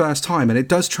things for the first time, and it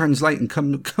does translate and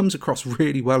comes across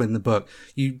really well in the book.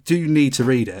 You do need to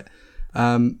read it.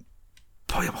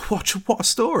 But what a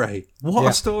story! What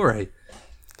a story!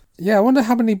 Yeah, I wonder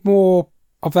how many more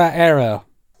of that era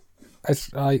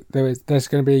there's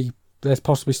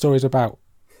possibly stories about.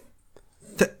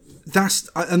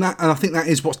 And I think that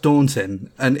is what's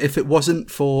daunting. And if it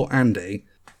wasn't for Andy,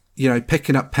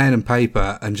 picking up pen and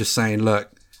paper and just saying,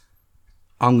 look,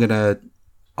 I'm gonna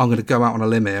go out on a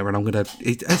limb here, and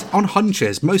it's on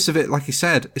hunches. Most of it, like he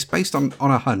said, is based on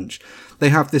a hunch. They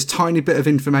have this tiny bit of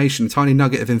information, tiny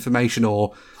nugget of information,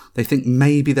 or they think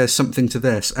maybe there's something to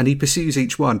this, and he pursues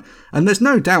each one. And there's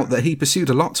no doubt that he pursued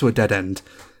a lot to a dead end.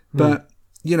 But,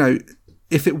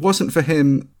 if it wasn't for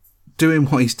him doing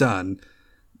what he's done,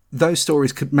 those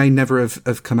stories may never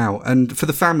have come out. And for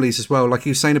the families as well, like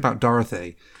you were saying about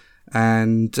Dorothy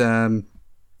and, the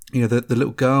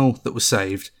little girl that was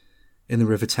saved in the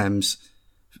River Thames,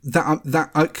 and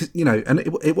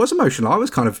it was emotional. I was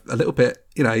kind of a little bit,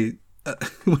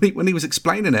 when he was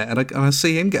explaining it, and I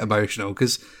see him get emotional,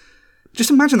 because just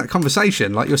imagine that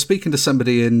conversation. Like, you're speaking to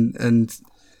somebody and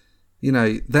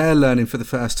they're learning for the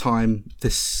first time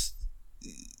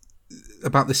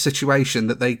about this situation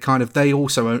that they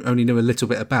also only knew a little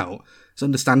bit about. So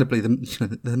understandably,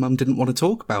 the mum didn't want to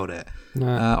talk about it.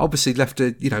 No. Obviously left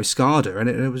her, scarred her, and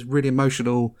it was really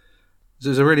emotional. It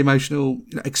was a really emotional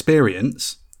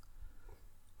experience.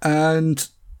 And,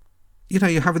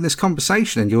 you're having this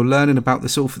conversation and you're learning about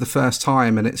this all for the first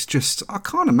time. And it's just, I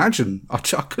can't imagine. I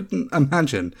couldn't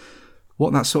imagine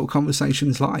what that sort of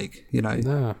conversation's like,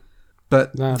 No.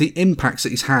 But the impacts that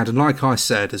he's had, and like I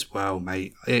said as well,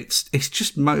 mate, it's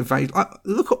just motivating.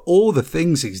 Look at all the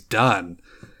things he's done.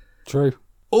 True.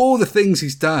 All the things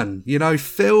he's done.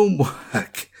 Film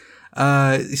work.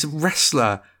 He's a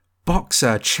wrestler,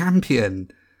 boxer,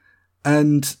 champion,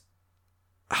 and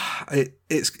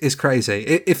it's crazy.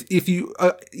 If you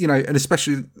and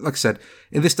especially like I said,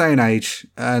 in this day and age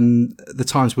and the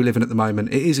times we live in at the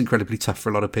moment, it is incredibly tough for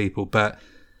a lot of people. But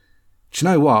do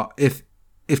you know what? If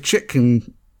Chick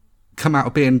can come out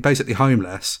of being basically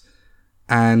homeless,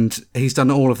 and he's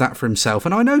done all of that for himself,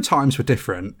 and I know times were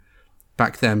different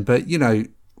back then, but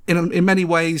in many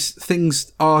ways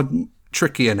things are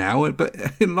trickier now, but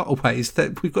in a lot of ways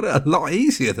that we've got it a lot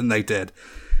easier than they did,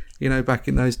 back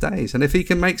in those days. And if he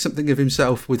can make something of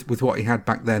himself with what he had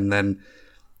back then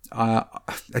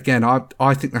again,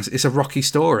 I think it's a rocky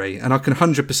story, and I can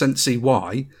 100% see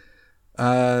why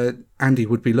Andy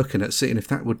would be looking at seeing if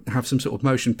that would have some sort of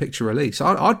motion picture release.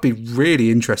 I'd be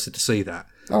really interested to see that.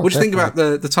 What do you think about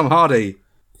the Tom Hardy?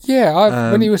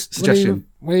 Yeah, when he was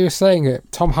saying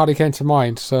it, Tom Hardy came to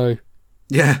mind. So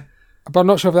yeah, but I'm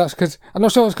not sure if that's because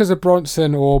it's because of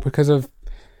Bronson or because of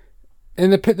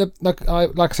like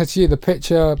I said to you, the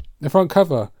picture, the front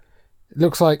cover, it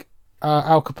looks like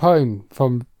Al Capone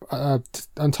from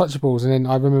Untouchables, and then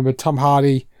I remember Tom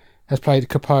Hardy has played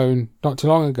Capone not too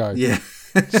long ago. Yeah.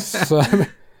 So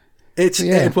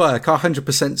it'd work. I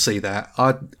 100% see that.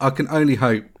 I can only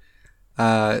hope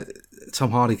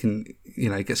Tom Hardy can,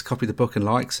 gets a copy of the book and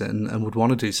likes it and would want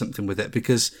to do something with it,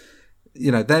 because,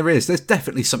 there's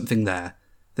definitely something there.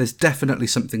 There's definitely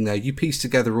something there. You piece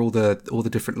together all the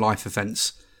different life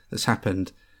events that's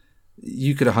happened.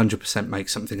 You could 100% make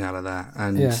something out of that.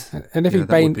 And and if he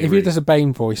does a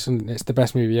Bane voice, and it's the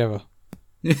best movie ever.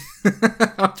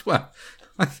 Well,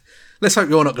 let's hope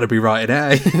you're not going to be writing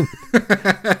it,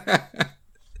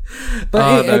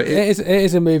 But it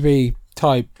is a movie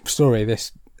type story.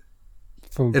 This,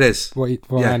 from it is what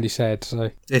Andy said. So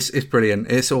it's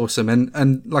brilliant. It's awesome,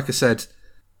 and like I said,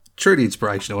 truly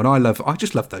inspirational. And I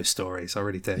just love those stories. I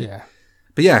really do. Yeah.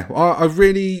 But yeah, I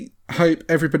really hope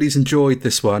everybody's enjoyed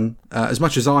this one as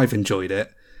much as I've enjoyed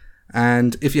it.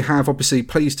 And if you have, obviously,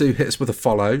 please do hit us with a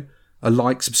follow, a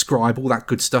like, subscribe, all that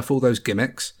good stuff, all those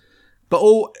gimmicks. But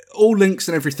all links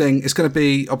and everything is going to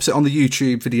be opposite on the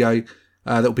YouTube video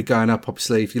that will be going up,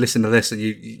 obviously, if you listen to this and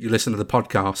you listen to the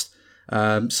podcast.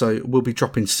 So we'll be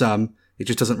dropping some. It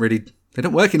just doesn't really... They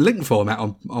don't work in link format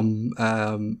on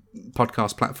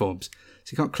podcast platforms.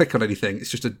 So you can't click on anything.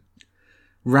 It's just a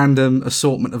random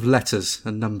assortment of letters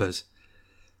and numbers.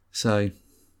 So...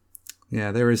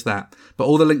 yeah, there is that. But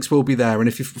all the links will be there. And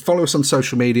if you follow us on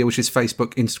social media, which is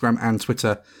Facebook, Instagram and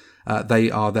Twitter, they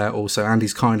are there also.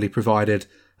 Andy's kindly provided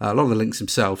a lot of the links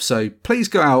himself. So please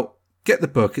go out, get the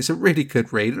book. It's a really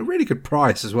good read and a really good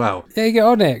price as well. Yeah, you get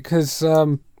on it because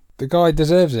the guy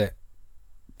deserves it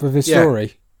with his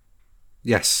story.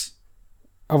 Yes.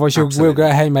 Otherwise we'll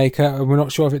get a Haymaker and we're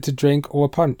not sure if it's a drink or a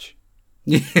punch.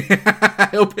 Yeah,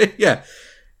 it'll be, yeah.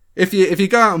 If you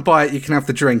go out and buy it, you can have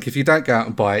the drink. If you don't go out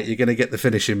and buy it, you're going to get the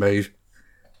finishing move.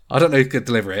 I don't know who could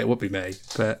deliver it. It would be me,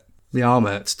 but my arm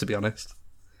hurts, to be honest.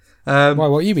 Why?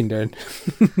 What have you been doing?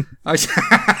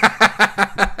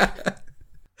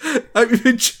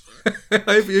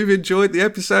 hope you've enjoyed the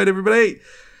episode, everybody.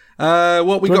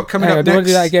 What we got coming up next? Do you want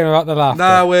to do that again about the laughter?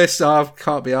 No, I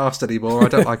can't be asked anymore. I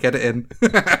don't like editing.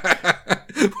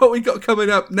 What we got coming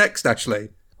up next, Ashley?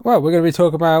 Well, we're going to be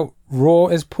talking about Raw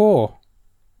is poor.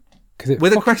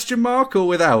 With a question mark or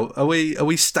without? Are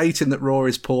we stating that Raw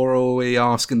is poor, or are we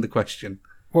asking the question?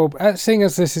 Well, seeing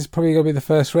as this is probably going to be the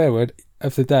first swear word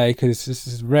of the day, because this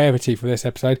is rarity for this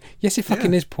episode, yes, it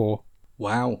fucking is poor.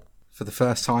 Wow. For the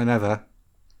first time ever.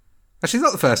 Actually, it's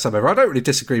not the first time ever. I don't really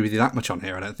disagree with you that much on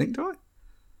here, I don't think, do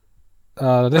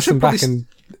I? Listen back and...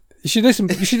 You should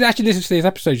actually listen to these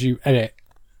episodes you edit.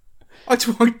 I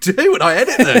do, and I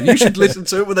edit them. You should listen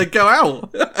to it when they go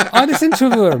out. I listen to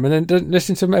them and then don't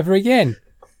listen to them ever again.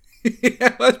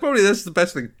 Yeah, that's the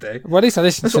best thing to do. Well, at least I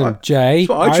listen to them, Jay. That's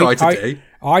what I try to do.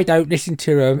 I don't listen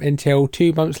to them until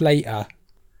 2 months later.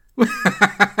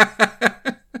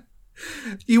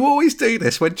 You always do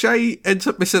this. When Jay ends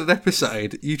up missing an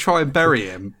episode, you try and bury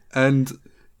him, and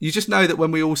you just know that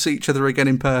when we all see each other again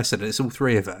in person, and it's all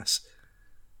three of us,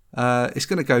 it's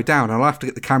going to go down. I'll have to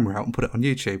get the camera out and put it on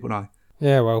YouTube, won't I?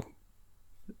 Yeah, well.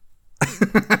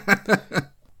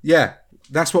 Yeah,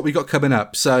 that's what we got coming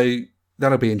up. So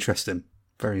that'll be interesting.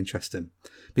 Very interesting.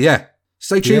 But yeah,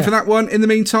 stay tuned for that one. In the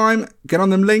meantime, get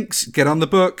on them links, get on the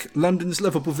book, London's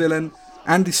Loveable Villain,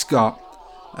 Andy Scott.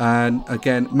 And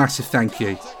again, massive thank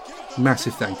you.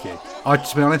 Massive thank you.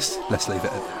 To be honest, let's leave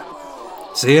it at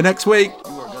that. See you next week.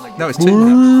 No, it's 2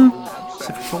 now. It's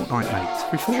every fortnight, mate. It's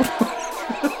every fortnight.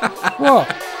 What?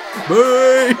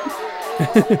 Bye.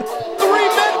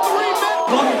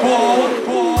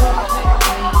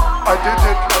 I did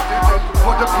it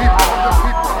for the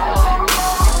people.